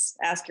participants,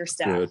 ask your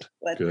staff.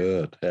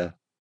 Good.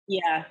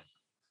 Yeah.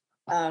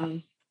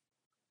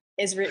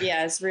 It's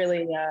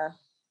really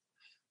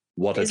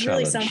what a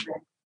challenge, something,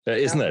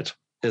 isn't it?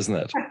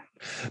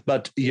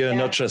 But you're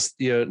not just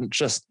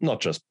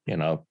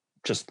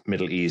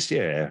Middle East.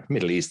 Yeah,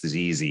 Middle East is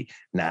easy.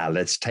 Now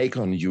let's take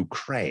on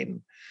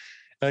Ukraine.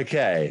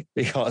 Okay,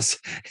 because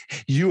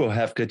you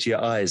have got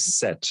your eyes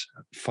set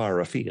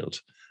far afield,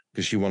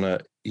 because you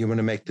want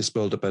to make this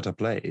world a better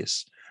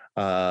place,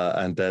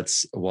 and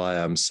that's why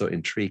I'm so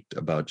intrigued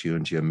about you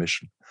and your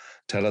mission.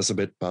 Tell us a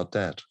bit about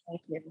that.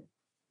 Thank you.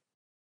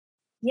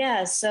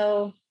 Yeah,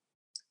 so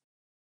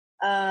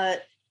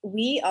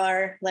we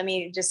are. Let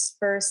me just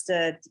first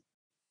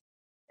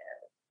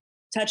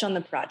touch on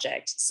the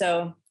project.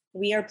 So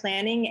we are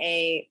planning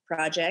a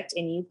project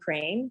in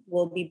Ukraine.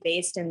 We'll be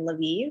based in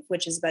Lviv,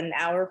 which is about an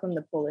hour from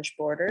the Polish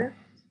border.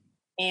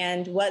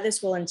 And what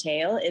this will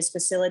entail is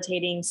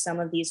facilitating some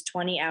of these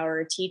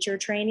 20-hour teacher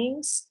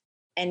trainings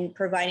and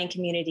providing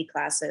community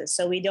classes.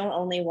 So we don't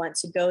only want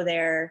to go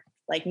there,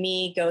 like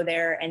me, go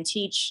there and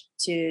teach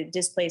to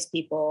displaced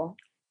people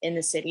in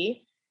the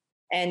city.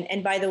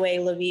 And by the way,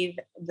 Lviv,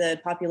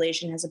 the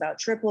population has about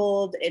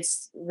tripled.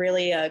 It's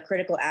really a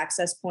critical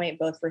access point,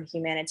 both for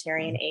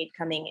humanitarian aid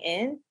coming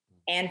in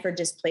and for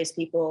displaced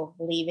people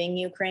leaving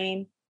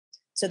Ukraine.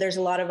 So there's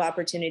a lot of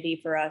opportunity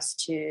for us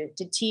to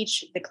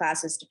teach the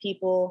classes to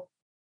people.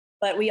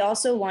 But we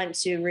also want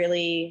to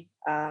really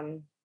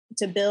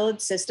to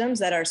build systems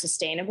that are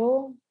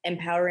sustainable,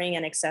 empowering,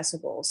 and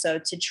accessible. So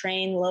to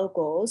train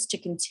locals to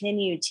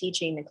continue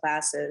teaching the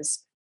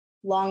classes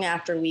long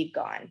after we've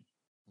gone.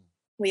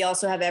 We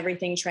also have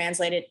everything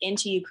translated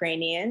into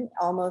Ukrainian,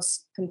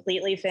 almost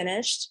completely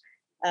finished.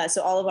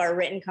 So all of our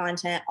written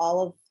content,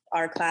 all of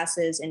our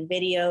classes and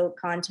video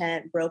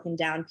content broken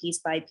down piece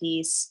by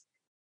piece.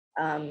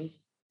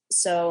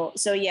 So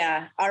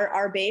yeah,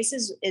 our base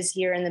is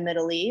here in the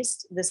Middle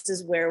East. This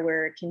is where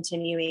we're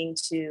continuing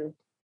to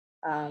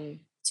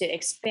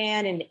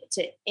expand and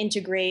to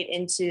integrate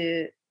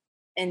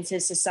into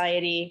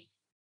society.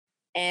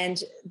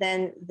 And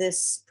then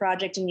this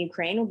project in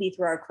Ukraine will be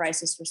through our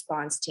crisis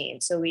response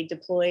team. So we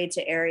deploy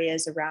to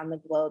areas around the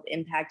globe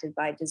impacted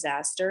by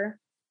disaster.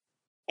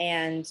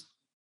 And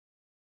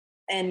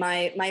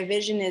my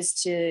vision is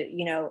to,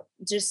 you know,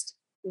 just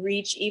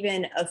reach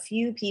even a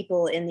few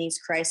people in these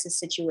crisis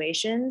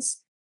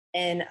situations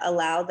and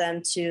allow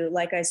them to,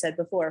 like I said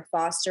before,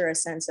 foster a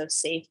sense of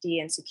safety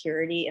and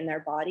security in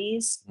their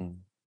bodies,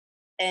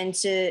 and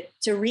to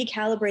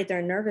recalibrate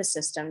their nervous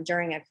system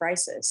during a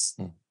crisis.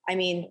 I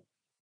mean,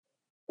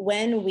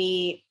 when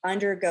we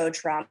undergo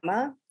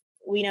trauma,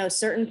 we know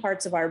certain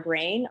parts of our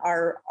brain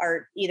are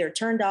either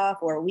turned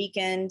off or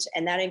weakened,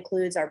 and that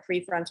includes our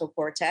prefrontal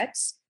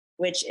cortex,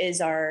 which is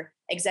our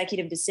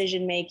executive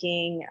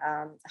decision-making,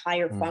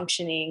 higher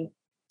functioning.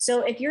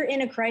 So if you're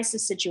in a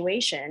crisis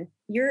situation,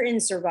 you're in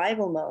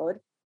survival mode,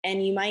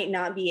 and you might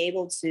not be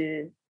able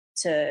to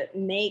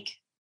make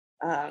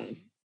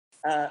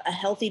a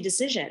healthy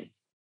decision,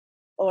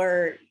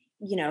 or,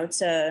 you know,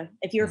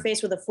 if you're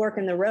faced with a fork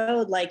in the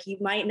road, like, you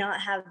might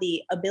not have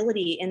the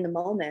ability in the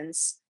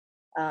moments,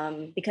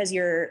 because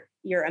your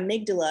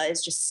amygdala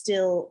is just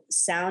still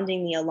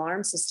sounding the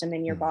alarm system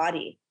in your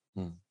body.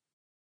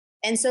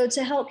 And so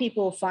to help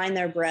people find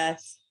their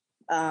breath,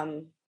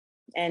 and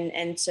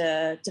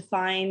to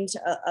find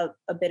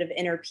a bit of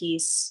inner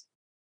peace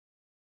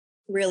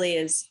really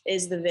is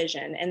the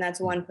vision. And that's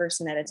one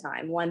person at a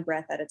time, one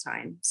breath at a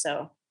time.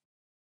 So.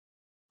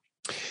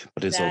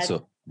 But it's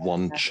also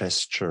one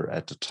gesture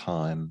at a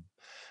time.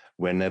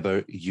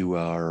 Whenever you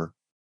are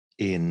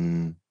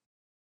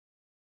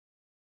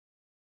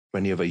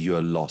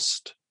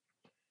lost,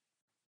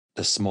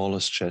 the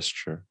smallest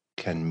gesture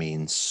can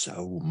mean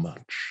so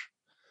much.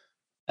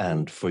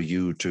 And for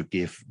you to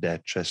give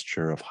that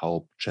gesture of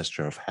help,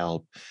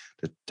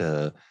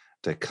 that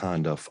the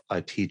kind of,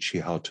 I teach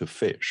you how to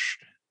fish,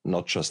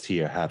 not just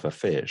here, have a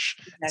fish.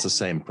 Exactly. It's the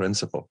same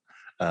principle.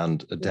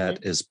 And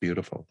that is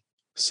beautiful.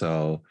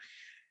 So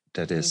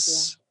that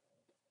is,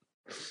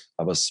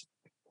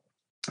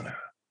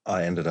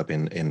 I ended up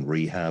in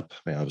rehab.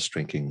 I was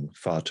drinking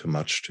far too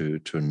much to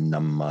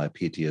numb my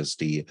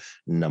PTSD,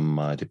 numb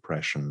my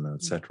depression,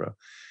 etc.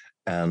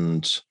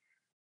 And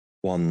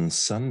one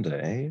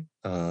Sunday,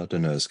 the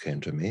nurse came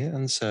to me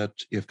and said,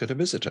 "You've got a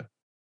visitor."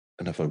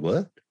 And I thought,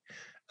 what?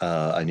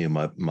 I knew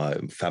my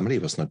family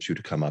was not due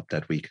to come up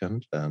that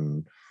weekend.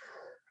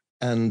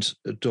 And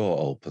the door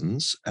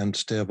opens, and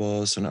there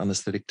was an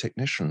anesthetic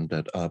technician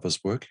that I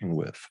was working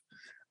with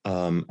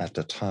at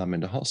the time in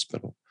the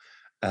hospital.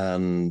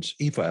 And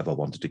Ivo ever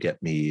wanted to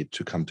get me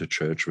to come to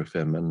church with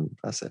him. And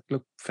I said,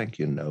 look, thank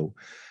you, no.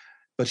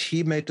 But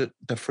he made the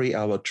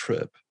 3-hour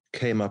trip,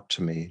 came up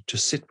to me to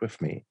sit with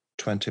me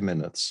 20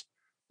 minutes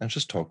and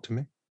just talk to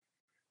me,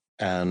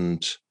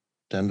 and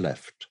then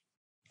left.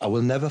 I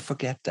will never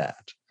forget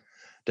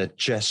that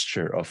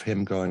gesture of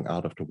him going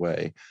out of the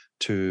way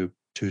to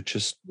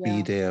just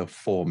be there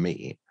for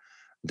me.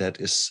 That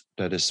is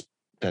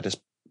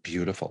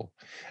beautiful.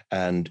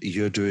 And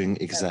you're doing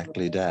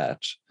exactly that.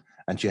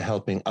 And you're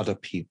helping other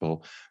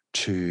people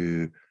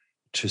to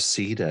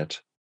see that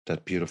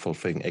beautiful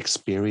thing,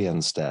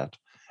 experience that,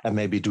 and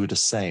maybe do the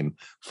same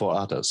for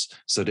others.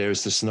 So there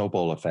is the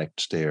snowball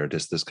effect there.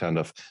 There's this kind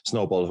of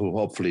snowball who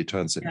hopefully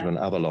turns into an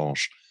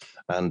avalanche.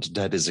 And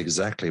that is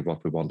exactly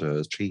what we want to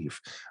achieve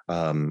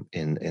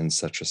in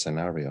such a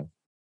scenario.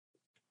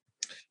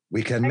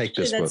 We can make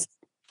this work.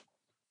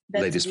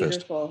 That's Ladies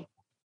beautiful.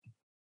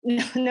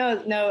 First.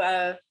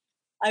 No.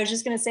 I was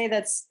just going to say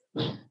that's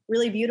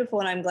really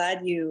beautiful. And I'm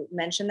glad you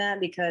mentioned that,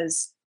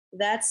 because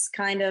that's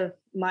kind of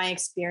my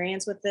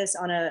experience with this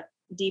on a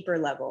deeper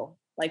level,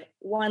 like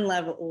one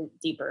level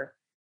deeper,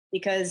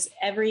 because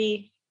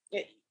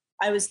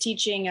I was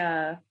teaching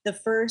the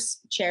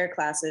first chair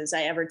classes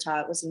I ever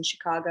taught was in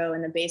Chicago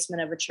in the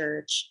basement of a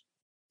church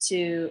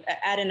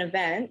at an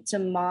event to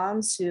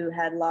moms who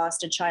had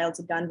lost a child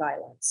to gun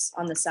violence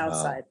on the South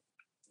Side.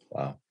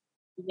 Wow.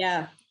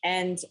 Yeah.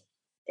 And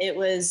it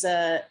was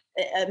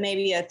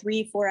maybe a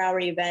 3-4 hour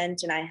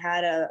event, and I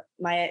had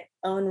my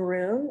own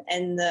room.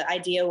 And the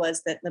idea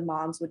was that the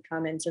moms would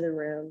come into the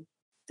room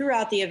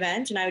throughout the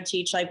event, and I would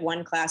teach like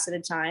one class at a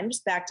time,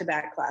 just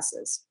back-to-back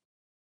classes.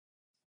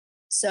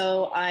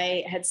 So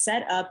I had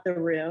set up the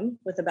room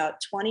with about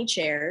 20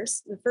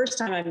 chairs. The first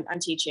time I'm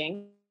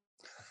teaching,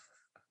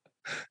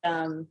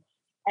 at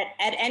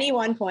any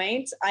one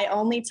point, I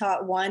only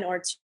taught 1 or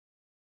 2.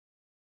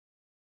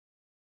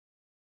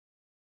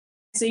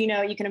 So,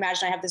 you can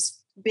imagine I have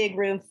this big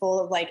room full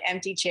of like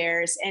empty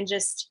chairs, and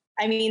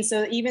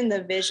so even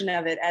the vision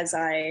of it as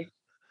I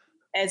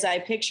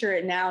picture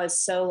it now is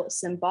so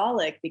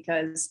symbolic,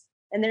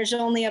 and there's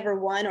only ever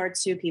 1 or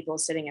 2 people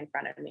sitting in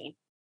front of me.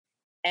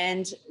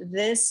 And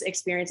this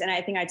experience, and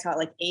I think I taught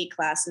like 8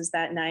 classes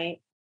that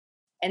night.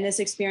 And this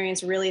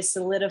experience really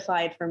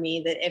solidified for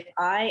me that if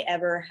I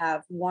ever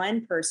have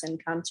one person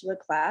come to a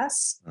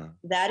class,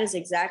 that is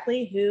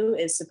exactly who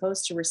is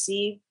supposed to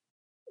receive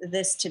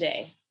this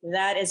today.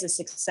 That is a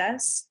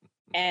success.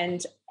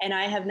 And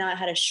I have not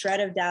had a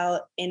shred of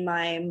doubt in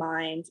my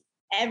mind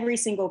every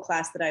single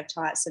class that I've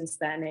taught since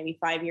then, maybe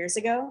 5 years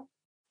ago,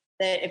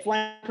 that if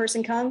one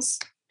person comes,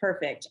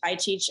 perfect. I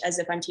teach as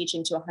if I'm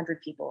teaching to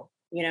 100 people,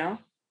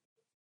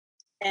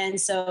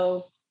 And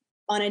so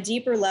on a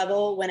deeper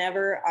level,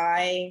 whenever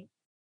I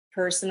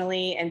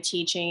personally am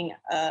teaching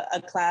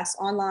a class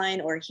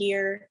online or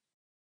here,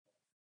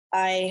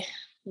 I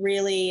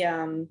really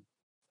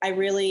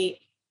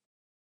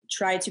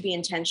try to be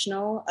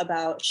intentional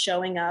about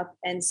showing up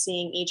and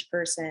seeing each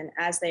person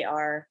as they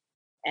are.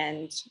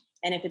 And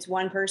if it's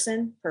one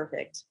person,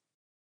 perfect.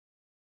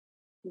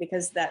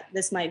 Because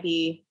this might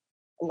be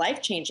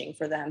life-changing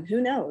for them.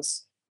 Who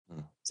knows?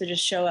 So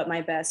just show up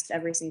my best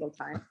every single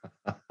time.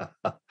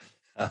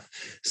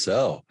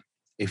 So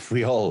if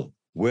we all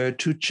were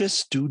to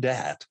just do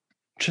that,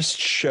 just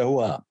show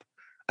up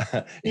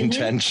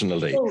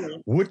intentionally,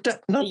 would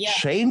that not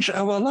change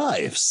our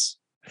lives?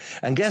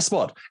 And guess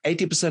what?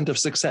 80% of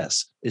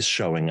success is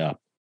showing up.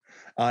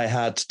 I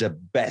had the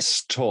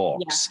best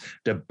talks,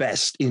 the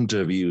best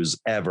interviews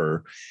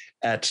ever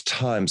at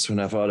times when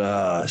I thought,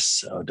 I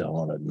so don't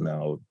want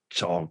to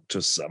talk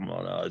to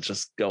someone. I'll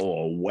just go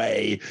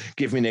away.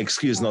 Give me an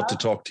excuse not to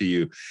talk to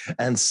you.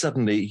 And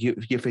suddenly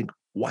you think,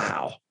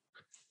 wow,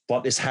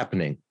 what is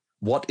happening?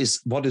 What is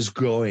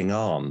going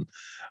on?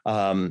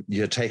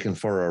 You're taken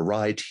for a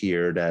ride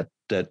here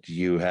that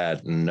you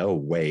had no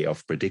way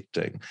of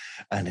predicting.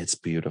 And it's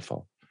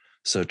beautiful.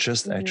 So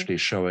just actually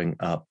showing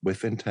up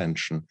with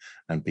intention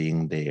and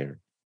being there.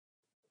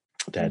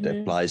 That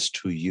applies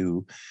to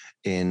you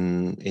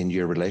in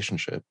your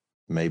relationship.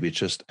 Maybe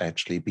just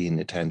actually being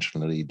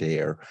intentionally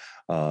there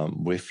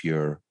with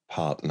your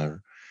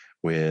partner,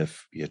 with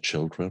your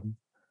children,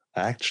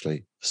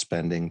 actually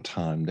spending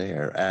time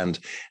there. And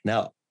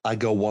now I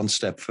go one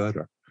step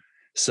further.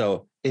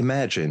 So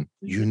imagine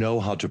you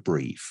know how to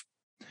breathe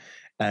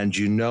and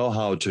you know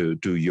how to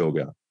do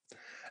yoga.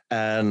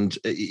 And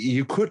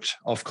you could,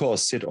 of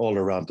course, sit all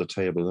around the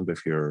table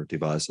with your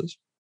devices.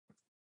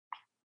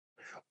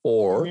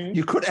 Or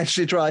you could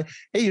actually try,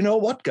 hey, you know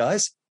what,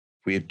 guys?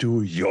 We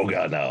do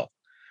yoga now.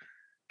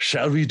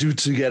 Shall we do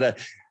together?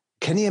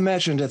 Can you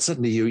imagine that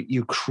suddenly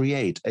you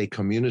create a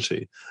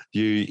community?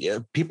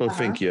 People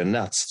think you're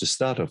nuts to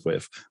start off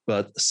with,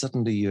 but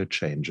suddenly you're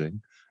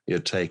changing. You're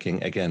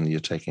taking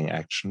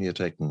action. You're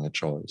taking a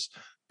choice.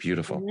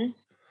 Beautiful.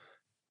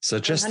 So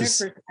just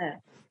 100%.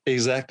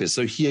 Exactly.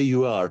 So here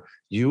you are.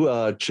 You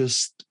are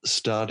just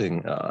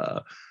starting,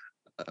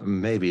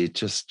 maybe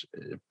just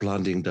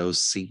planting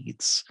those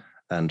seeds,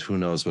 and who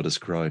knows what is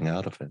growing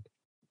out of it.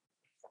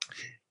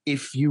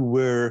 If you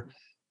were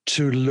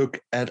to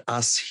look at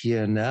us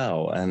here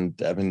now. And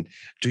I mean,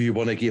 do you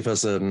want to give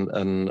us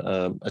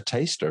a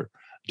taster?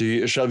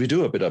 Shall we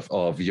do a bit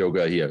of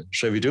yoga here?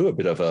 Shall we do a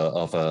bit of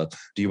a,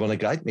 do you want to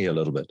guide me a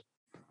little bit?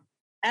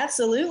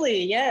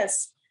 Absolutely.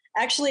 Yes.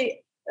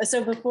 Actually,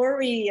 so before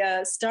we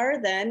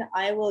start, then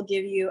I will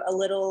give you a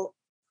little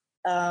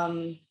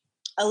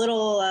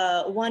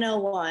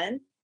 101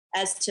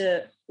 as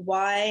to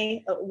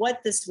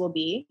what this will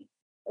be.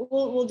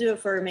 We'll do it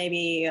for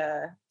maybe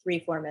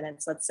 3-4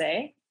 minutes, let's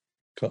say.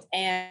 Cool.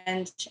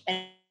 And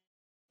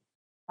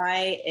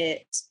why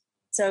it.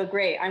 So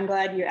great. I'm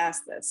glad you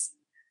asked this.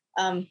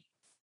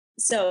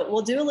 So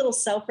we'll do a little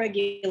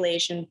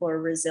self-regulation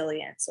for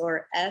resilience,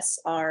 or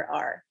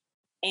SRR.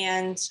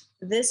 And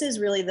this is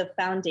really the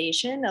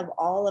foundation of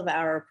all of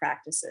our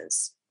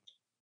practices.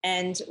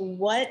 And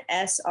what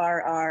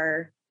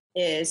SRR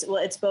is,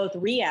 well, it's both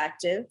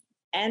reactive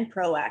and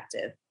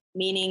proactive,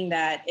 meaning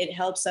that it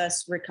helps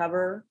us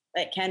recover.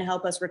 It can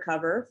help us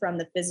recover from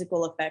the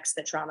physical effects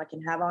that trauma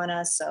can have on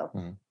us. So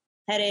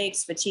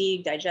headaches,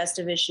 fatigue,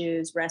 digestive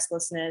issues,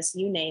 restlessness,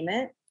 you name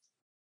it.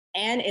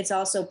 And it's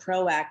also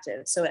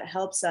proactive. So it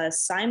helps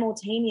us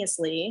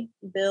simultaneously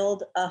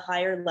build a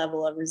higher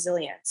level of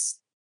resilience.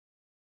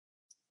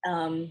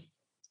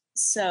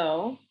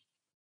 So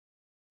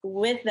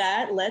with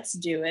that, let's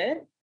do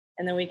it.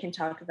 And then we can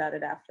talk about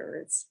it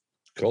afterwards.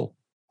 Cool.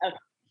 Okay.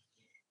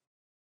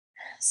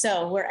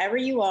 So wherever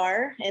you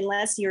are,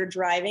 unless you're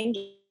driving,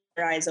 keep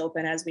your eyes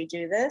open as we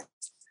do this.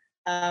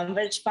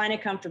 But find a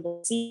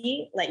comfortable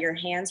seat. Let your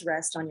hands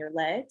rest on your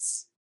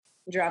legs.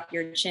 Drop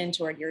your chin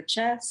toward your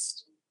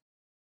chest.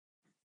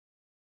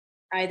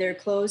 Either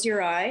close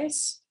your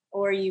eyes,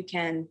 or you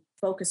can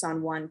focus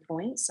on one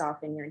point,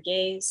 soften your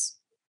gaze,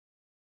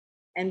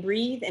 and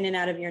breathe in and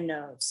out of your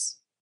nose.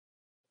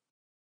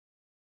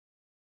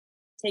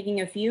 Taking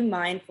a few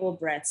mindful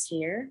breaths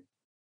here,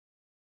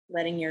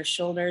 letting your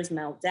shoulders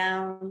melt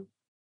down.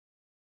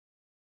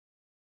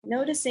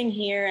 Noticing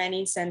here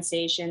any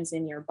sensations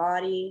in your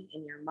body,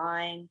 in your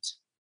mind.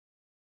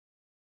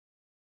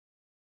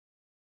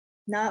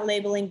 Not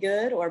labeling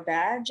good or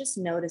bad, just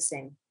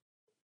noticing.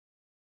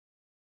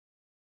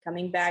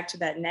 Coming back to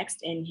that next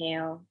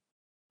inhale.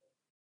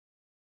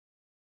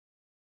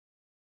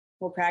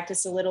 We'll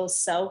practice a little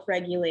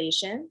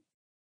self-regulation,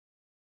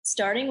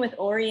 starting with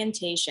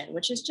orientation,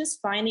 which is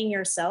just finding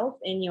yourself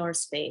in your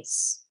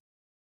space.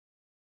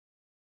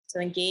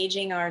 So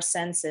engaging our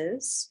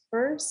senses.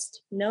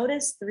 First,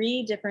 notice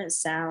 3 different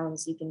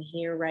sounds you can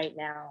hear right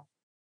now.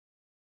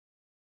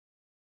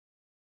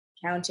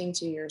 Counting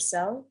to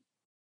yourself.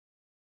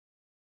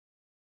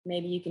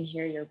 Maybe you can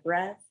hear your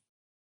breath.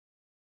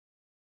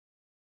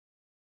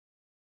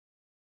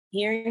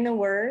 Hearing the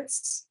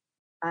words,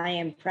 I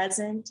am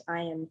present,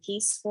 I am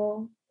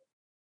peaceful.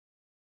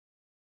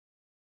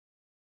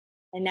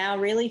 And now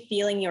really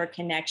feeling your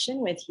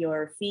connection with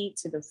your feet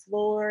to the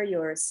floor,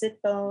 your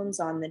sit bones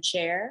on the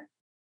chair,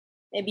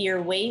 maybe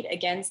your weight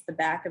against the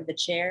back of the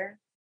chair.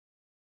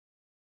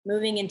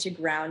 Moving into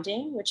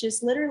grounding, which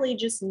is literally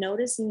just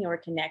noticing your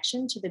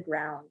connection to the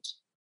ground.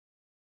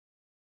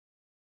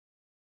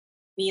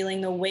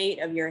 Feeling the weight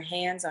of your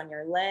hands on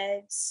your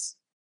legs,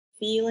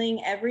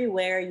 feeling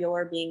everywhere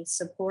you're being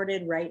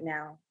supported right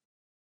now.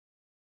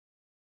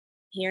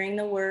 Hearing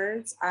the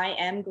words, I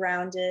am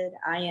grounded,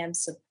 I am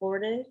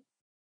supported,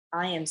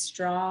 I am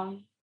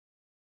strong.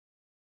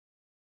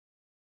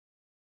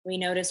 We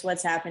notice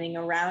what's happening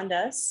around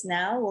us.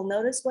 Now we'll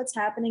notice what's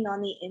happening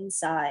on the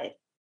inside.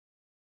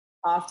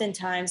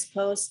 Oftentimes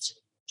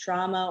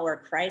post-trauma or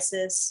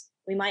crisis,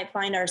 we might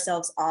find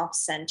ourselves off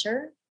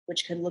center,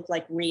 which could look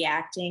like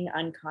reacting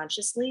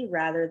unconsciously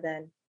rather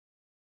than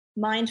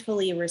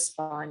mindfully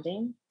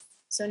responding.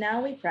 So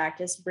now we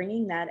practice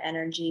bringing that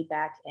energy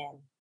back in,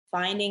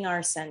 finding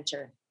our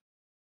center.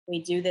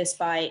 We do this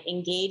by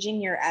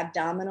engaging your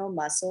abdominal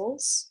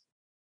muscles.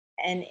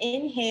 And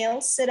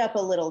inhale, sit up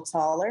a little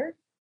taller.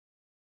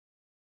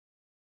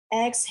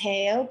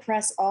 Exhale,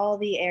 press all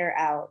the air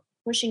out,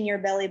 pushing your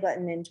belly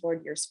button in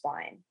toward your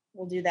spine.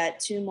 We'll do that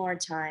 2 more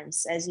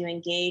times as you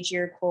engage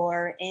your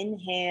core.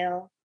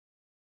 Inhale.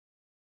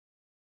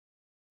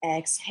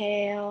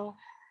 Exhale.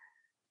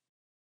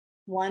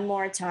 1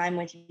 more time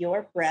with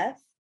your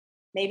breath.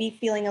 Maybe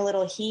feeling a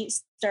little heat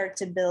start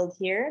to build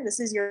here. This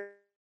is your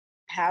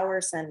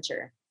power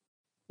center.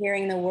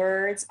 Hearing the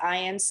words, I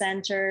am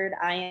centered,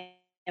 I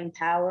am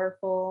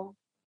powerful.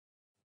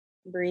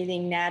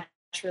 Breathing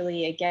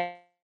naturally again.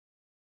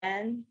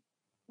 And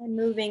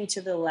moving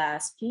to the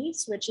last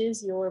piece, which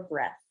is your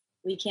breath.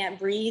 We can't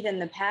breathe in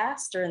the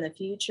past or in the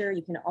future.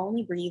 You can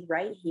only breathe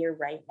right here,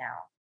 right now.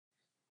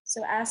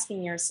 So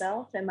asking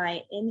yourself, am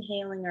I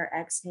inhaling or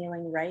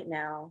exhaling right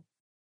now?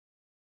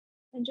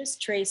 And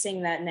just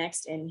tracing that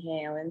next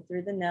inhale in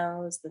through the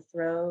nose, the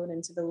throat,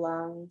 into the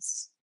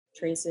lungs.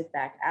 Trace it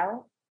back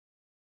out.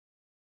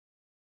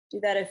 Do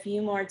that a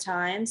few more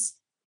times.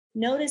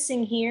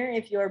 Noticing here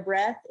if your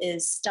breath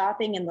is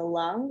stopping in the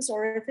lungs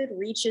or if it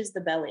reaches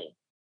the belly.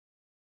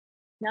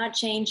 Not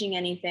changing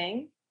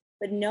anything,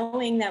 But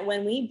knowing that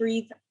when we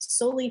breathe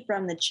solely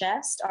from the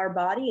chest, our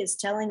body is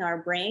telling our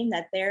brain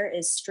that there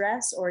is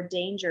stress or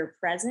danger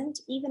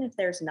present, even if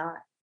there's not.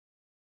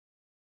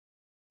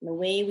 And the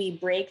way we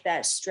break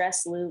that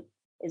stress loop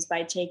is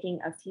by taking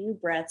a few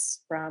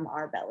breaths from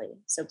our belly.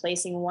 So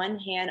placing one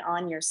hand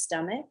on your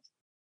stomach.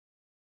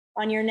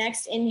 On your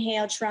next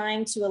inhale,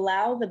 trying to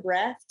allow the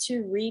breath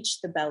to reach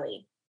the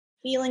belly,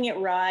 feeling it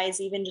rise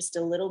even just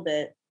a little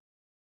bit.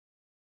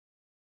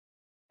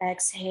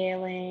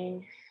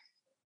 Exhaling.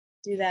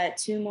 Do that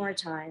 2 more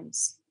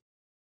times.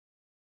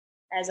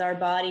 As our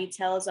body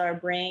tells our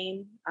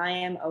brain, I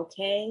am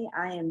okay,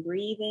 I am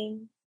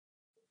breathing,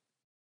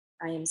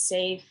 I am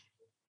safe.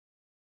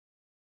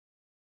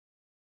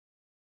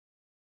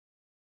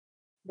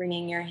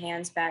 Bringing your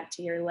hands back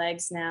to your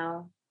legs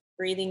now,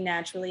 breathing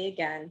naturally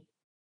again.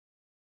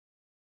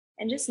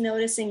 And just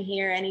noticing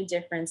here any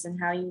difference in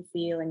how you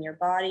feel in your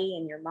body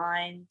and your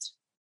mind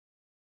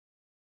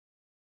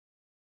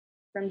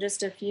from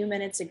just a few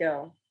minutes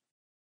ago,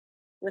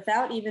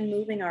 without even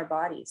moving our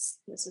bodies.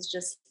 This is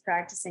just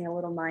practicing a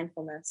little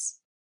mindfulness.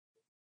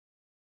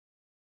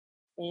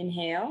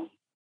 Inhale.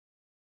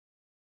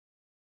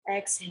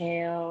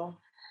 Exhale.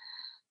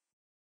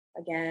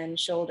 Again,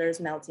 shoulders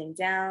melting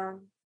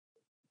down.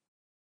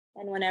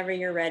 And whenever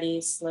you're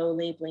ready,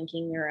 slowly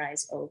blinking your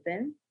eyes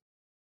open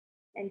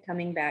and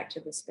coming back to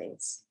the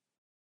space.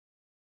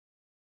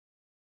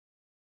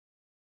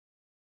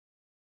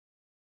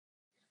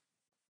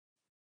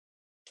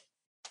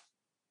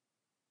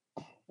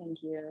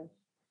 Thank you.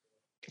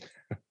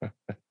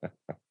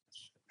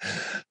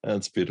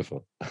 That's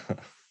beautiful.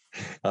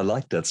 I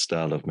like that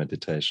style of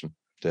meditation.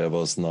 There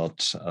was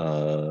not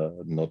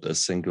a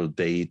single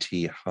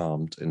deity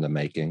harmed in the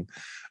making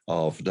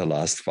of the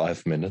last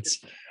 5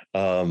 minutes.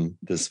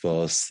 This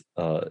was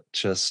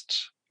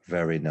just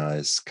very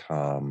nice,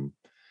 calm,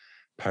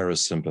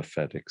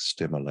 parasympathetic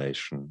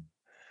stimulation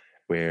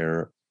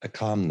where a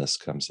calmness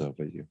comes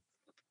over you.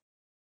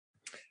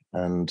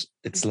 And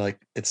it's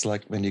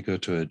like when you go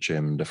to a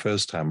gym the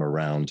first time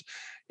around,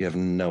 you have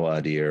no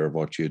idea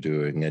what you're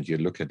doing, and you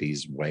look at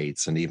these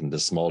weights, and even the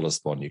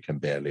smallest one you can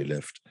barely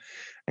lift.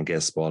 And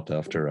guess what?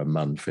 After a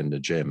month in the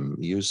gym,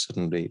 you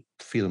suddenly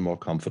feel more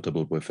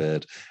comfortable with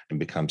it and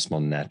becomes more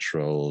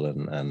natural,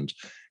 and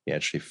you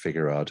actually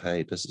figure out,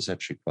 hey, this is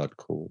actually quite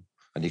cool,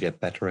 and you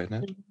get better in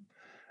it.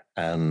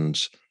 And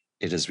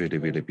it is really,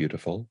 really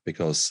beautiful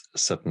because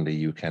suddenly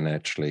you can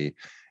actually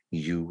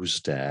use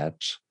that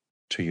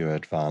to your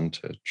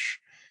advantage,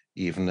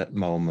 even at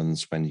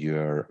moments when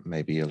you're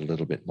maybe a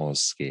little bit more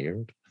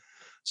scared.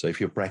 So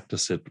if you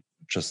practice it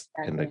just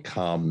in the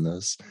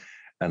calmness,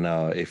 and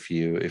now if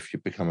you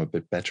become a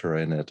bit better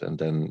in it, and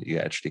then you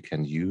actually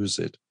can use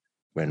it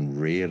when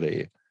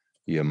really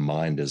your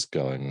mind is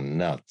going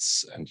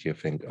nuts and you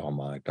think, oh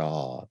my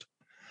God,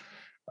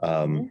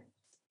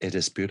 it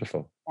is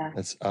beautiful. Yeah.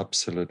 It's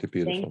absolutely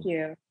beautiful. Thank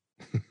you.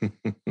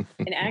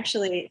 And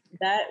actually,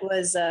 that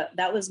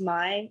was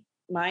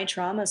my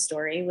trauma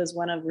story, was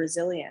one of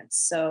resilience.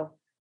 So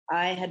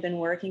I had been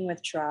working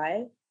with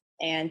Tri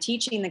and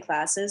teaching the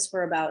classes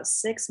for about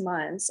 6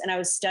 months, and I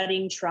was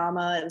studying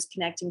trauma. It was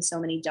connecting so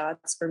many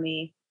dots for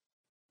me,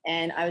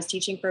 and I was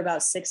teaching for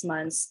about 6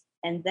 months,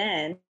 and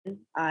then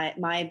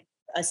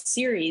a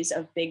series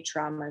of big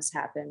traumas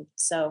happened.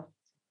 So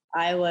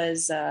I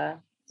was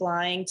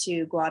flying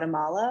to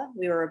Guatemala.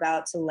 We were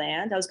about to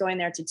land. I was going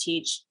there to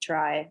teach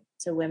Tri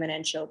to women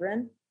and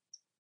children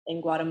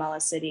in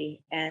Guatemala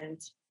City, and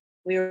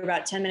we were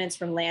about 10 minutes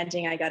from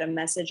landing. I got a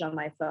message on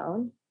my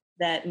phone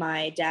that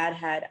my dad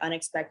had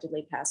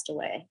unexpectedly passed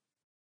away.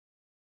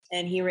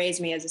 And he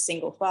raised me as a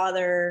single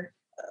father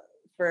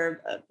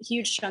for a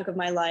huge chunk of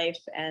my life.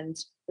 And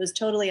it was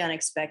totally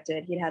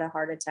unexpected. He'd had a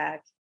heart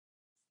attack.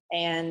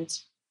 And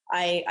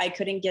I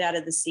couldn't get out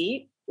of the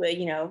seat with,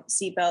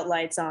 seatbelt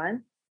lights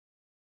on.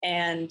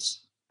 And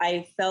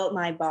I felt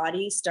my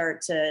body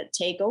start to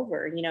take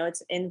over.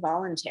 It's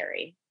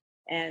involuntary.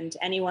 And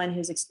anyone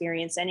who's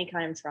experienced any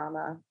kind of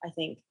trauma, I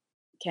think,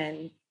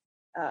 can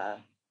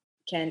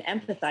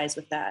empathize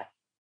with that.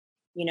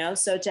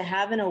 So to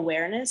have an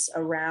awareness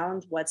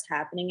around what's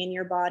happening in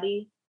your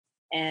body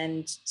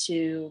and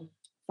to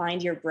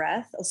find your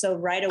breath. So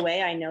right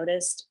away, I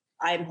noticed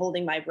I'm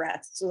holding my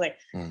breath. So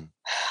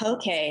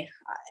okay.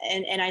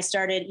 And I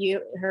started,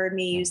 you heard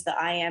me use the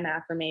I am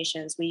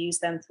affirmations. We use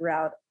them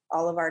throughout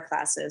all of our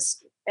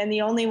classes. And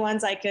the only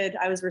ones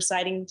I was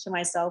reciting to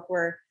myself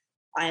were,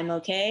 I am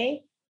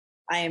okay,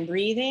 I am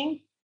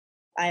breathing,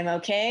 I'm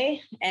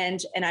okay.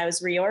 And I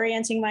was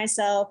reorienting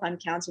myself. I'm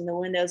counting the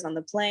windows on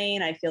the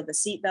plane. I feel the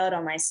seatbelt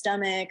on my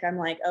stomach. I'm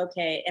like,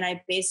 okay. And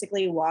I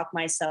basically walk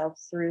myself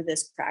through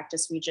this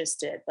practice we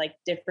just did, like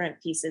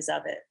different pieces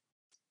of it.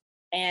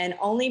 And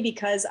only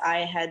because I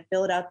had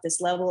built up this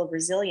level of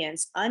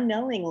resilience,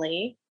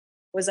 unknowingly,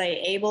 was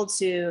I able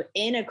to,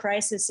 in a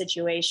crisis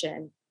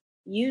situation,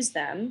 use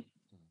them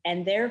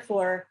and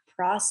therefore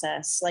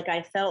process. Like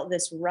I felt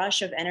this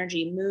rush of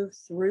energy move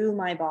through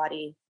my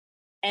body.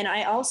 And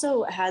I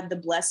also had the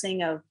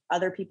blessing of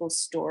other people's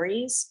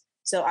stories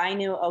So I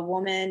knew a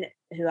woman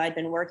who I'd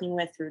been working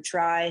with through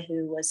Try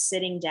who was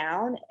sitting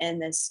down,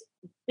 and this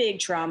big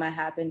trauma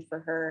happened for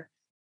her.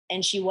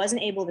 And she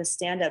wasn't able to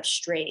stand up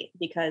straight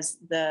because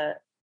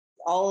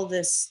all of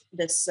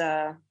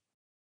the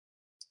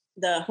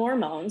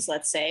hormones,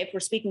 let's say, if we're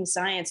speaking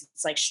science,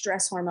 it's like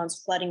stress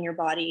hormones flooding your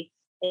body.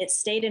 It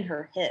stayed in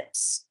her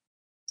hips.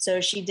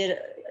 So she did,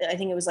 I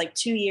think it was like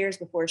 2 years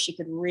before she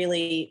could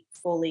really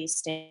fully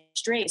stand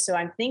straight. So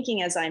I'm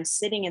thinking as I'm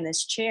sitting in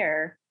this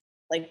chair,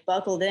 like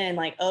buckled in,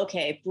 like,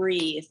 okay,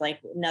 breathe, like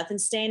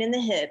nothing's staying in the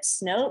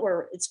hips.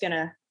 No, it's going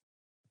to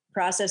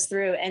process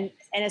through and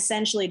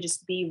essentially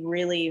just be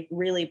really,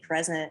 really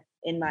present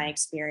in my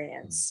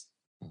experience.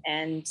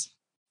 And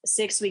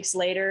 6 weeks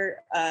later,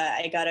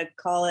 I got a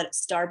call at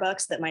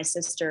Starbucks that my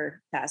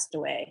sister passed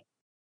away.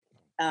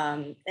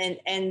 And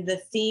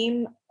the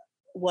theme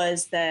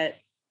was that,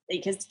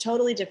 because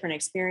totally different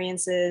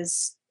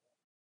experiences,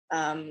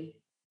 in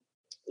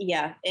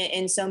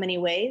so many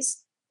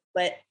ways.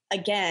 But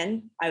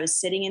again, I was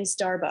sitting in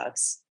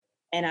Starbucks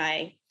and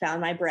I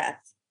found my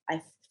breath.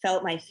 I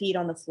felt my feet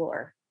on the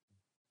floor.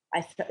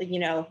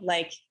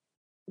 Like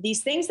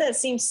these things that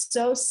seem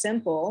so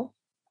simple,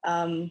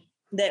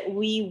 that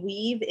we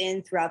weave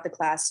in throughout the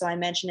class. So I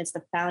mentioned it's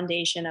the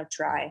foundation of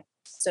Try.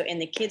 So in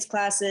the kids'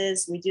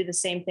 classes, we do the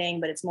same thing,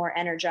 but it's more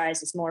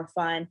energized, it's more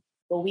fun.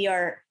 But we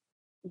are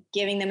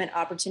giving them an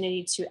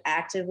opportunity to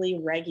actively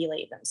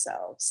regulate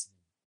themselves.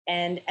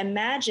 And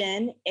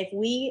imagine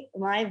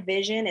my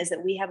vision is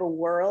that we have a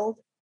world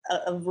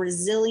of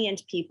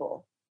resilient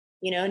people,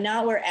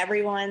 not where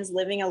everyone's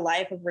living a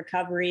life of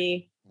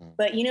recovery,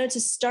 but, to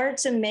start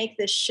to make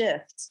this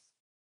shift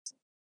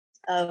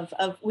of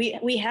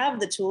we have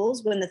the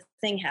tools when the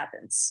thing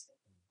happens,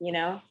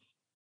 And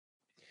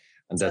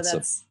so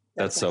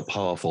that's so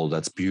powerful.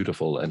 That's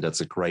beautiful. And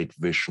that's a great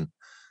vision.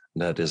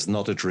 That is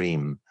not a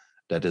dream.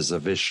 That is a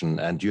vision.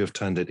 And you have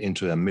turned it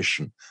into a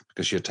mission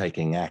because you're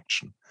taking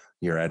action.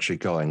 You're actually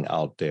going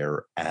out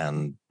there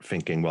and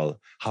thinking, well,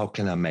 how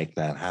can I make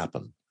that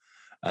happen?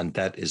 And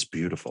that is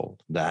beautiful.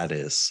 That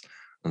is,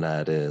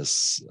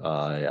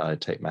 I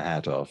take my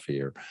hat off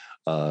here.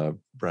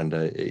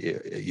 Brenda,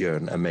 you're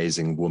an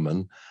amazing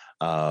woman.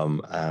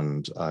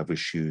 And I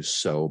wish you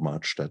so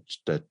much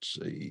that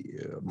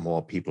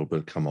more people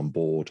will come on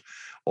board.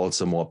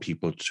 Also more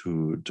people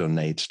to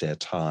donate their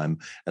time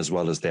as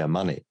well as their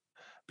money.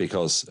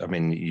 Because, I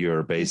mean,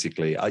 you're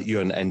basically,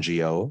 you're an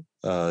NGO,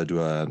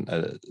 do I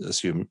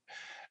assume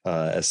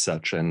as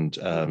such, and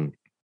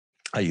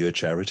are you a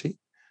charity?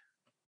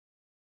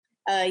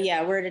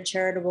 Yeah, we're a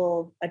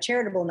charitable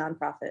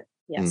nonprofit.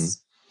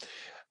 Yes.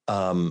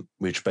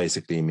 Which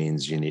basically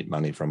means you need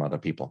money from other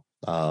people.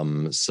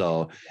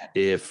 So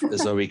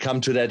we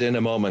come to that in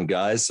a moment,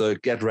 guys. So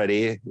get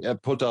ready,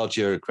 put out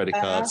your credit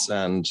cards,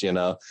 and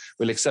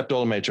we'll accept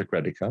all major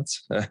credit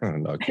cards.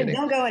 No kidding.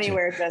 Don't go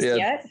anywhere just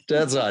yet.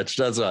 That's right.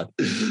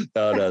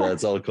 No,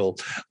 that's all cool.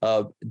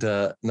 I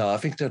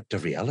think that the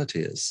reality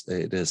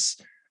is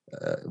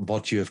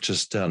what you have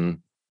just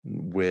done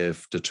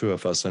with the two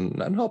of us,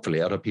 and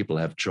hopefully other people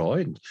have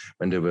joined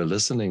when they were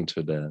listening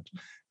to that.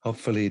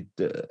 Hopefully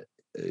the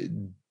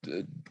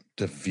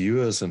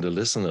viewers and the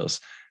listeners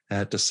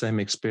had the same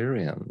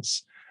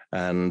experience.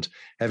 And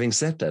having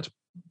said that,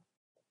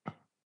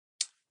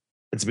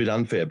 it's a bit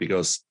unfair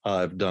because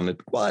I've done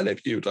it quite a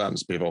few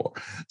times before.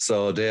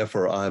 So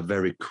therefore, I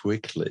very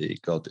quickly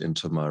got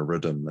into my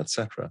rhythm,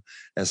 etc.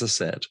 As I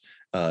said,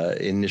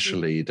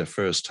 initially, the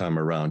first time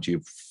around,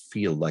 you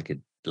feel like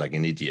an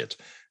idiot.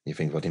 You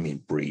think, what do you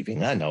mean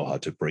breathing? I know how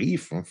to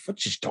breathe. What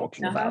she's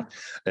talking about?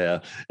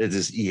 Yeah, it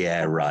is.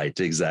 Yeah, right.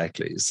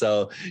 Exactly.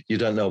 So you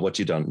don't know what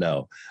you don't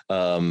know.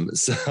 But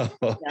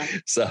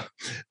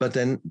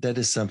then that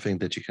is something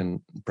that you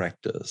can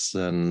practice.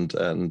 And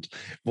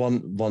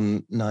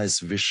one nice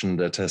vision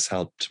that has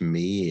helped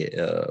me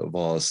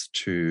was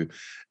to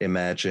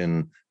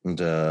imagine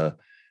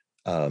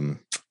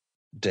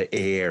the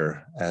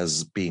air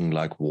as being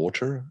like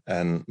water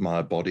and my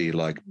body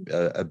like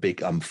a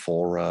big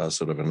amphora,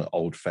 sort of an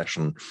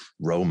old-fashioned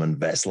Roman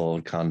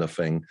vessel kind of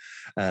thing,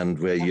 and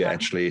where you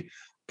actually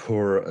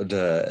pour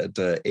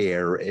the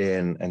air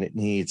in, and it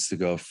needs to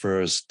go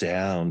first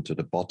down to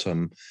the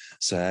bottom.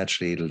 So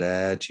actually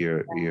let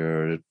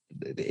the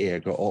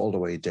air go all the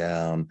way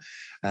down,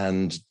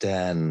 and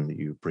then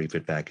you breathe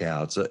it back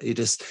out. So it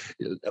is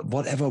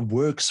whatever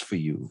works for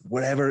you,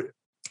 whatever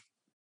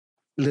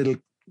little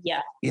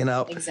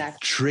exactly.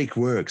 trick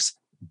works,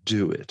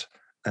 do it,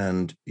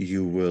 and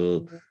you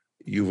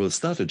will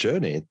start a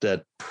journey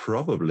that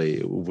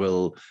probably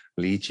will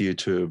lead you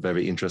to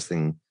very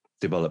interesting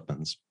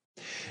developments.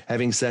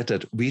 Having said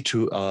that, we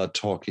two are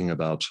talking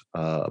about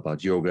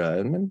yoga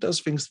and those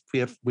things we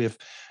have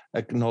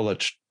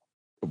acknowledged.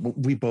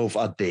 We both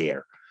are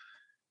there.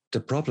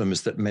 The problem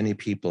is that many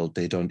people,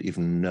 they don't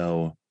even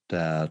know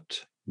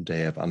that they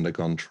have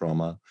undergone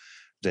trauma.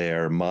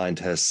 Their mind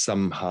has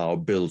somehow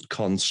built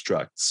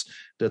constructs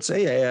that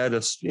say, yeah,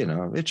 that's,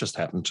 it just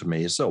happened to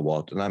me. So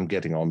what? And I'm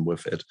getting on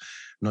with it,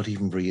 not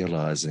even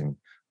realizing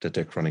that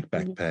their chronic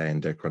back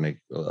pain, their chronic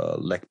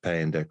leg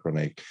pain, their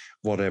chronic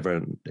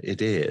whatever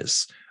it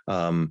is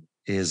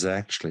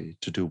actually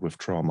to do with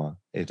trauma.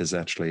 It is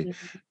actually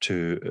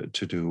to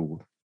do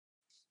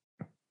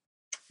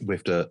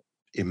with the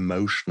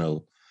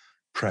emotional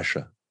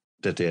pressure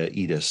that they're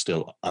either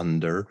still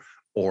under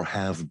or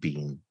have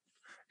been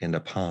in the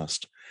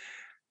past.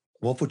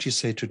 What would you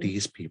say to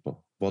these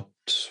people?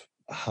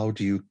 How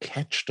do you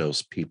catch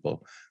those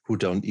people who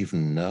don't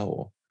even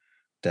know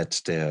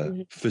that their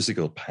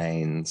physical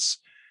pains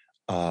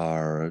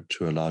are,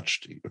 to a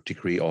large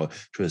degree, or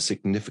to a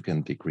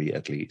significant degree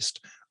at least,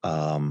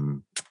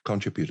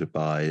 contributed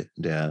by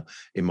their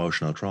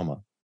emotional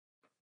trauma?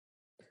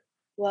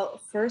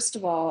 Well, first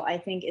of all, I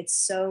think it's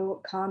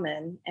so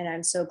common, and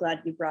I'm so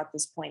glad you brought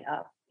this point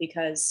up,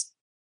 because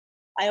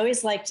I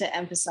always like to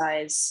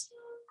emphasize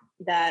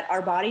that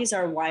our bodies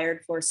are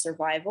wired for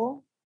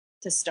survival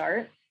to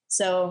start.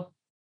 So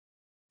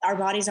our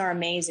bodies are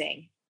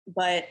amazing.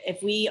 But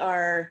if we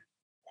are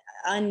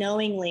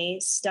unknowingly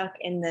stuck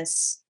in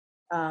this,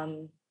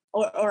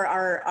 or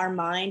our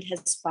mind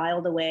has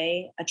filed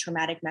away a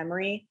traumatic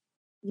memory,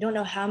 you don't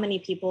know how many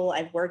people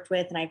I've worked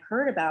with and I've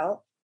heard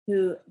about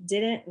who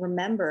didn't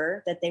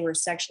remember that they were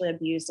sexually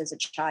abused as a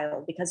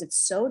child, because it's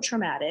so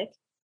traumatic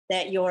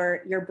that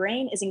your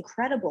brain is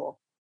incredible.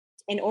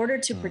 In order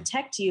to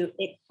protect you,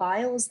 it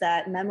files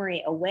that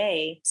memory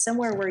away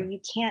somewhere where you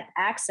can't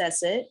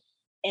access it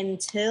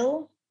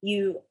until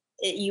you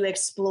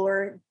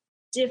explore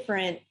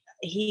different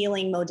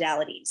healing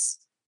modalities.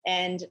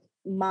 And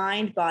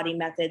mind-body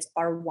methods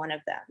are one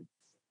of them.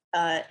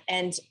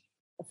 And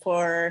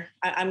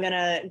I'm going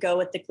to go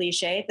with the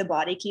cliche, the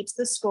body keeps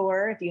the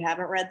score. If you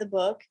haven't read the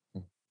book,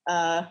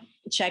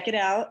 check it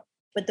out.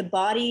 But the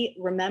body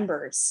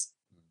remembers.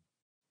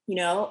 You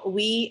know,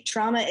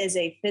 trauma is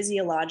a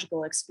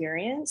physiological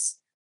experience.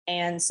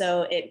 And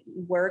so it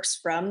works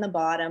from the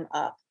bottom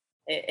up.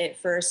 It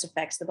first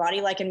affects the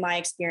body. Like in my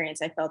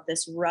experience, I felt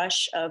this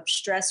rush of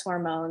stress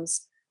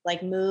hormones,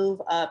 like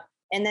move up,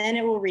 and then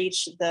it will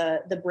reach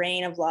the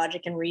brain of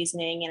logic and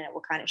reasoning, and it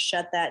will kind of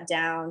shut that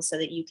down so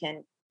that you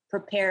can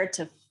prepare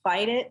to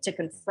fight it, to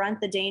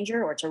confront the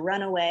danger, or to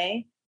run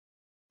away,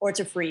 or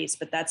to freeze.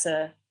 But that's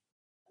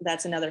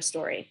another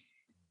story.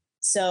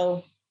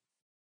 So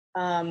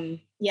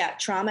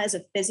trauma is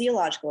a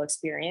physiological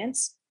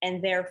experience,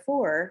 and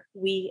therefore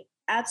we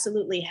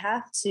absolutely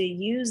have to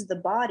use the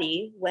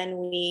body when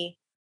we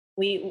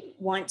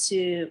want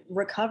to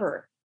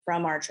recover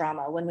from our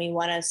trauma, when we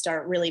want to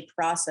start really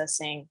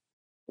processing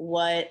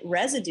what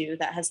residue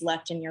that has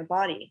left in your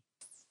body.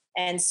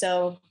 And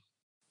so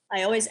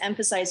I always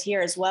emphasize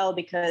here as well,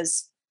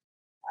 because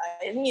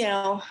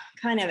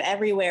kind of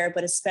everywhere,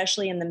 but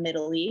especially in the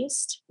Middle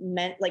East,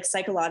 meant like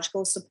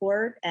psychological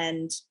support,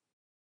 and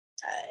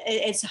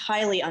it's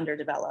highly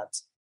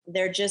underdeveloped.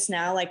 They're just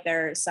now, like,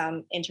 there are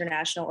some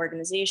international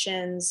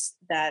organizations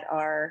that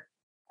are,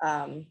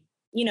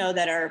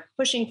 that are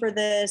pushing for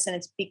this, and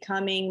it's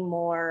becoming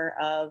more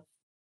of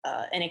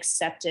an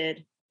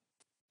accepted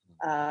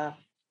kind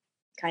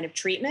of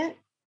treatment.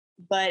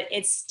 But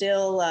it's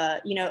still,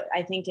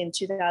 I think in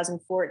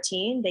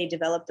 2014, they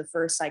developed the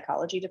first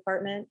psychology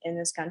department in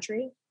this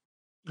country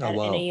in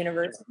a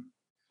university.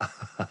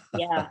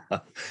 Yeah.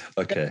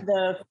 Okay.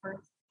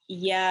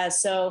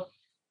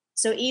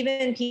 So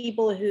even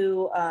people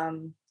who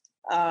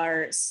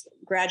are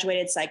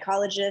graduated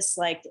psychologists,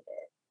 like,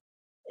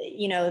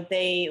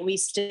 we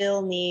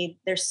still need,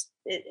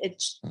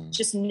 it's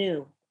just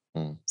new.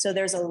 So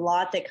there's a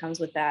lot that comes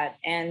with that.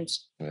 And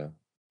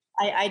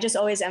I just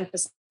always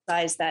emphasize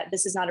that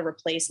this is not a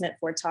replacement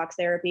for talk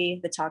therapy.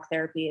 The talk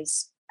therapy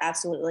is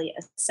absolutely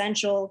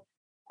essential.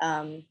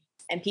 And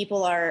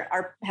people are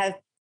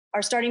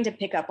starting to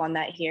pick up on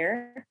that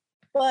here,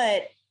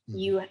 but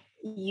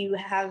you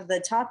have the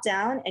top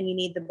down and you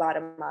need the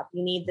bottom up.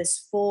 You need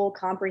this full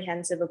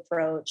comprehensive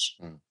approach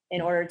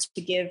in order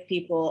to give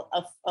people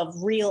a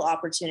real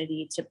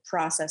opportunity to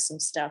process some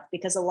stuff,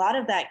 because a lot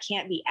of that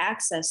can't be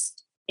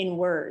accessed in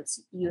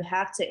words. You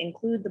have to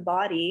include the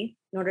body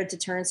in order to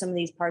turn some of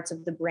these parts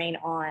of the brain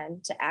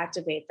on, to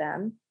activate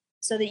them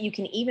so that you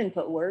can even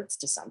put words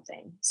to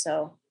something.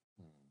 So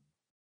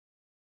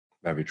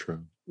very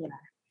true. Yeah.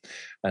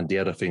 And the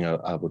other thing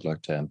I would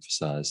like to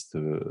emphasize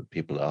to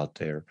people out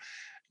there,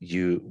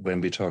 when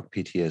we talk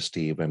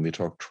PTSD, when we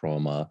talk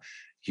trauma,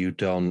 you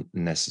don't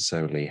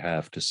necessarily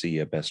have to see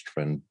your best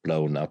friend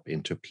blown up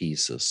into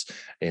pieces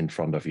in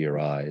front of your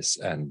eyes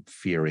and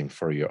fearing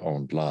for your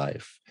own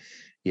life.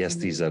 Yes,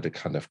 these are the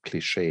kind of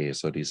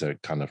cliches, or these are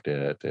kind of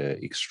the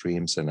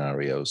extreme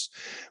scenarios,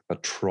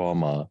 but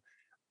trauma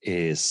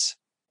is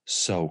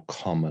so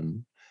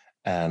common,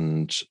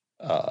 and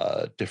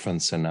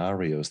different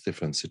scenarios,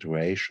 different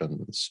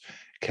situations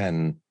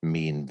can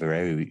mean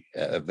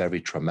a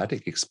very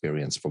traumatic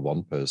experience for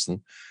one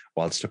person,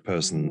 whilst the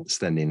person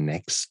standing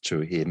next to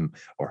him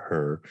or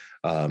her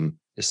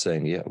is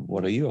saying, yeah,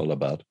 what are you all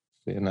about?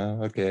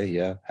 okay,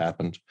 yeah,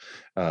 happened,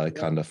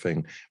 kind of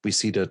thing. We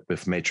see that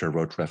with major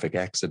road traffic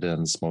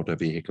accidents, motor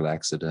vehicle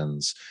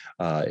accidents.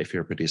 If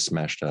you're pretty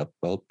smashed up,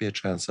 well, your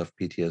chance of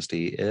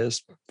PTSD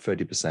is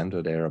 30%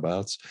 or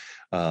thereabouts.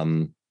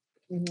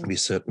 We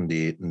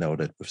certainly know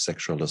that with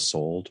sexual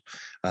assault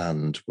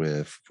and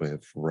with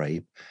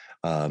rape,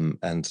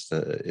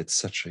 it's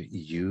such a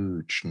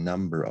huge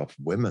number of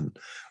women.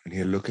 When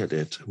you look at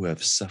it, who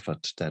have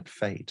suffered that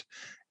fate,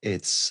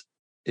 it's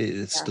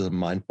still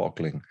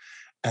mind-boggling,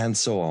 and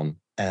so on,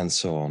 and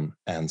so on,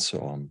 and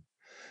so on.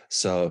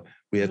 So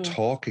we are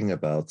talking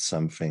about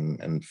something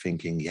and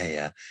thinking,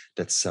 yeah,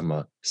 that's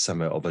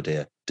somewhere over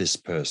there. This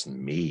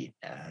person, me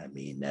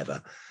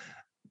never.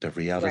 The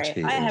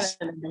reality I is,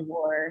 haven't been in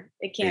war.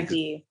 It can't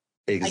be.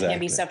 exactly. I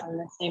can't be suffering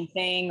the same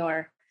thing,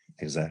 or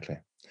exactly.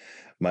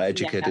 My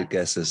educated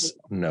guess is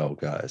no,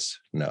 guys,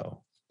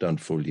 no. Don't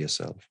fool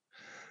yourself.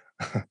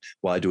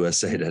 Why do I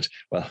say that?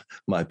 Well,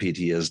 my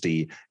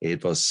PTSD,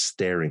 it was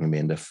staring me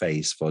in the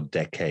face for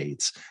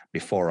decades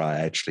before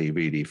I actually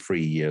really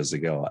 3 years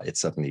ago, it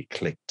suddenly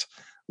clicked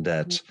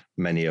that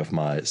many of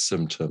my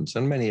symptoms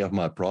and many of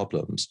my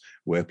problems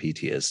were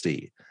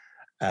PTSD.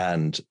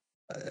 And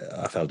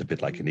I felt a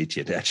bit like an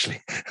idiot,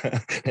 actually.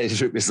 It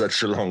took me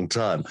such a long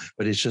time,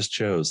 but it just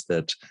shows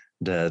that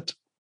it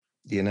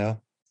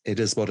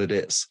is what it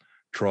is.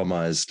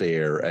 Trauma is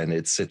there and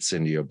it sits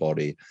in your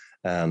body.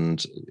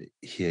 And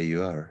here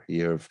you are.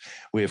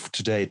 We've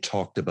today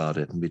talked about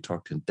it, and we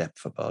talked in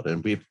depth about it,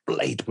 and we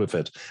played with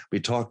it. We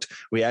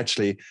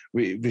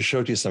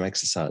showed you some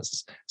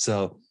exercises.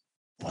 So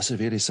was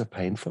it really so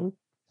painful?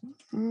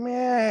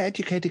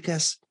 Educated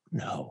guess,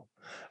 no.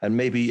 And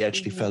maybe you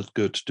actually felt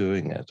good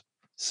doing it.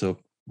 So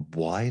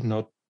why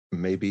not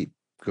maybe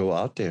go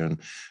out there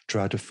and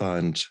try to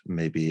find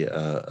maybe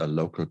a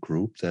local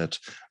group that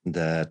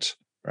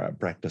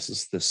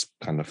practices this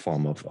kind of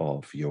form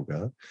of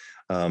yoga.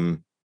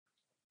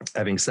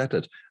 Having said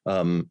it,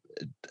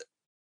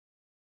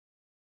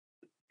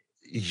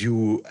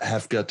 you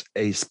have got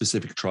a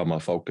specific trauma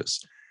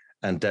focus,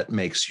 and that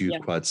makes you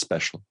quite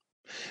special.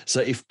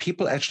 So if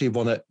people actually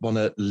want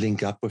to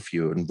link up with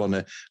you and want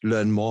to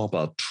learn more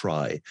about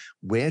Try,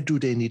 where do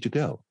they need to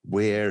go?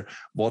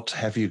 What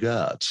have you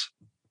got?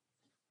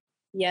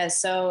 Yeah,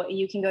 so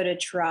you can go to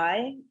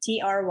Try,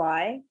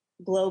 TRY,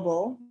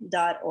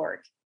 global.org,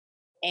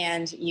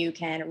 and you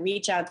can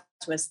reach out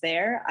to us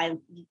there. I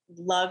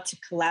love to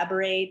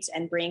collaborate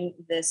and bring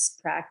this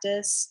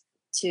practice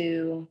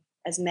to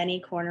as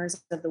many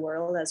corners of the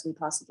world as we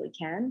possibly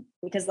can,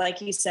 because like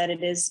you said,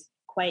 it is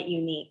quite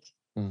unique.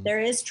 There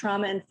is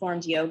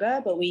trauma-informed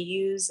yoga, but we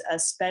use a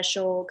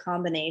special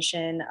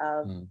combination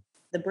of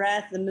the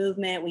breath, the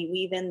movement. We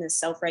weave in the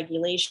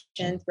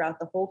self-regulation throughout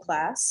the whole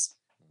class.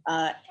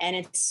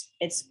 And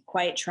it's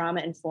quite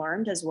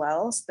trauma-informed as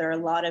well. So there are a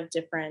lot of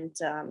different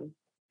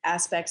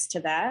aspects to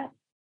that.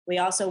 We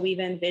also weave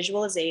in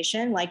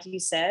visualization. Like you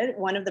said,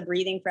 one of the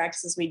breathing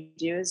practices we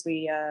do is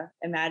we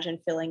imagine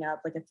filling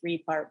up like a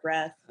 3-part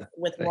breath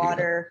with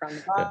water from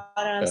the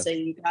bottom. So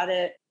you got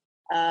it.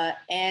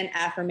 And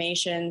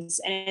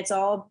affirmations, and it's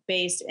all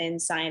based in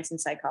science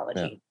and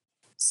psychology.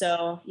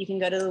 So you can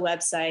go to the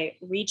website,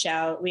 reach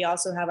out. We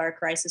also have our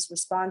crisis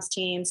response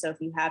team. So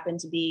if you happen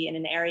to be in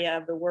an area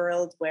of the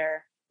world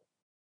where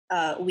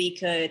we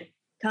could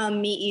come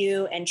meet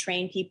you and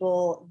train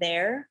people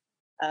there,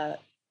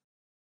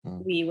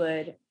 we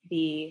would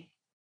be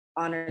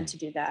honored to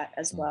do that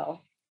as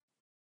well.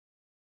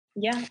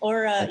 Yeah,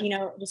 or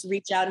just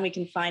reach out and we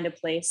can find a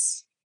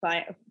place,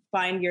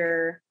 find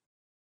your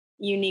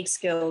unique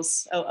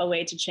skills, a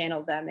way to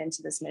channel them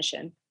into this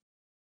mission.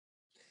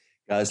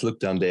 Guys, look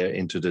down there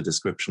into the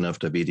description of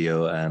the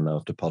video and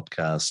of the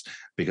podcast,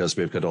 because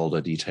we've got all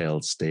the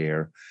details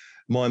there.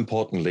 More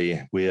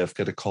importantly, we have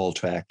got a call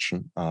to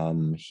action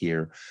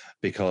here,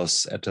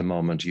 because at the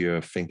moment you're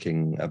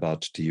thinking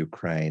about the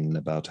Ukraine,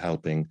 about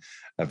helping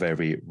a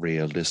very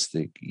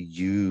realistic,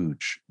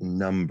 huge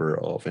number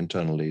of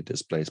internally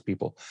displaced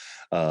people,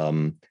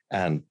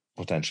 and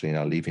potentially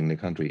now leaving the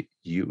country.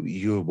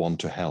 You want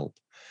to help.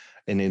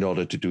 And in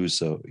order to do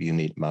so, you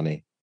need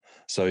money.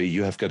 So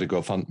you have got a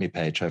GoFundMe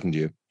page, haven't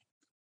you?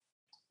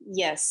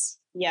 Yes.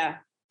 Yeah.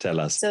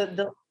 Tell us. So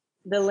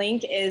the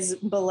link is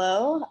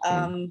below,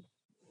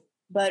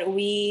 but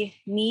we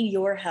need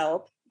your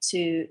help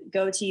to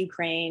go to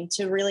Ukraine,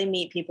 to really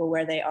meet people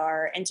where they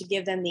are, and to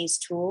give them these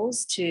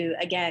tools to,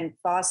 again,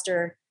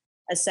 foster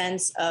a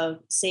sense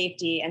of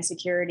safety and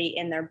security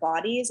in their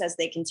bodies as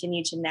they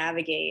continue to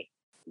navigate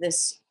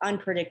this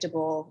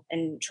unpredictable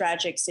and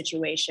tragic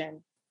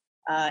situation.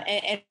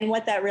 And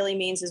what that really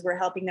means is we're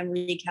helping them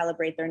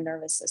recalibrate their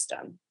nervous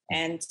system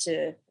and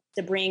to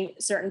bring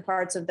certain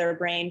parts of their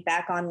brain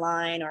back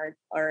online,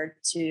 or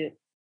to,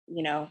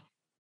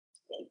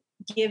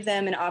 give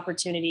them an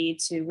opportunity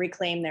to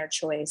reclaim their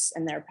choice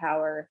and their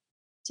power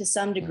to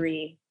some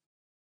degree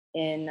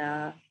in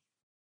a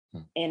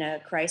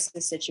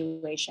crisis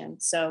situation.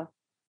 So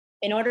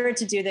in order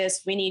to do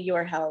this, we need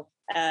your help,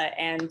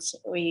 and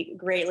we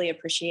greatly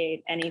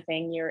appreciate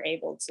anything you're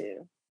able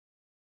to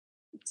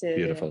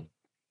Beautiful.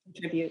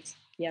 contribute.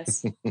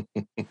 Yes.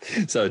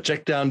 So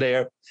check down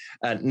there.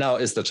 And now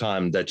is the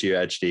time that you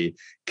actually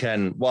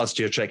can, whilst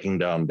you're checking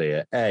down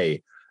there,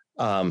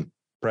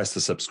 press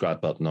the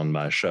subscribe button on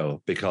my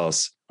show,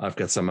 because I've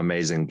got some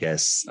amazing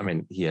guests. I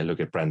mean, here, look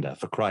at Brenda,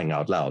 for crying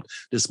out loud.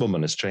 This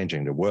woman is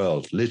changing the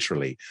world,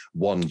 literally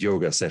one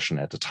yoga session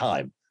at a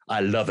time. I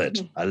love it.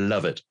 I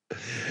love it.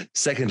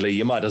 Secondly,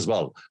 you might as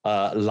well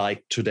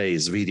like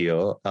today's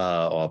video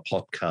or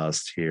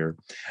podcast here.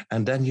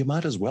 And then you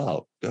might as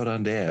well go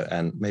down there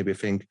and maybe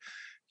think,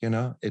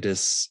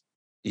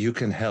 you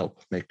can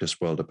help make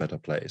this world a better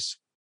place.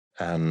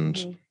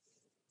 And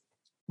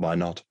why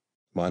not?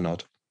 Why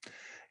not?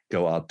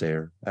 Go out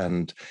there.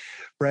 And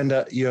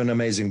Brenda, you're an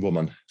amazing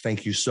woman.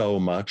 Thank you so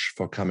much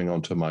for coming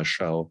onto my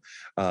show.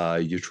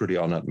 You truly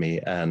honored me,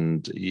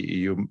 and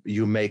you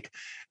make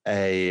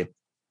a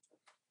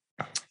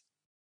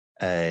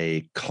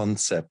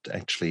concept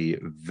actually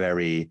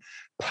very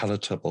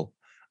palatable.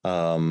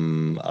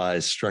 I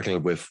struggle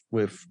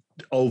with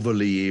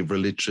overly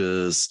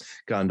religious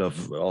kind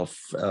of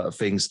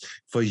things.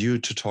 For you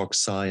to talk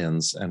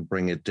science and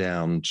bring it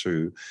down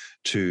to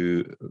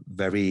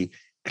very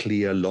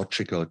clear,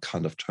 logical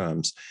kind of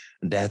terms,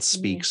 that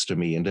speaks to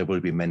me, and there will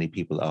be many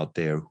people out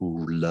there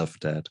who love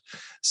that.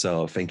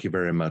 So thank you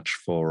very much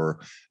for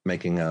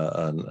making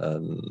a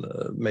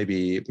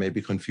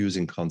maybe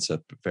confusing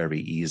concept very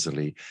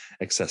easily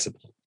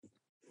accessible.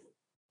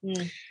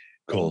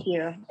 Cool. Thank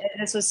you.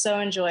 This was so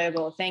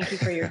enjoyable. Thank you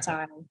for your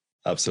time.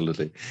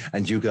 Absolutely.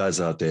 And you guys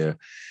out there,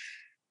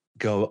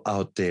 go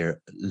out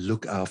there,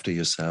 look after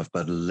yourself,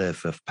 but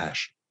live with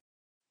passion.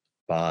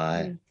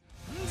 Bye.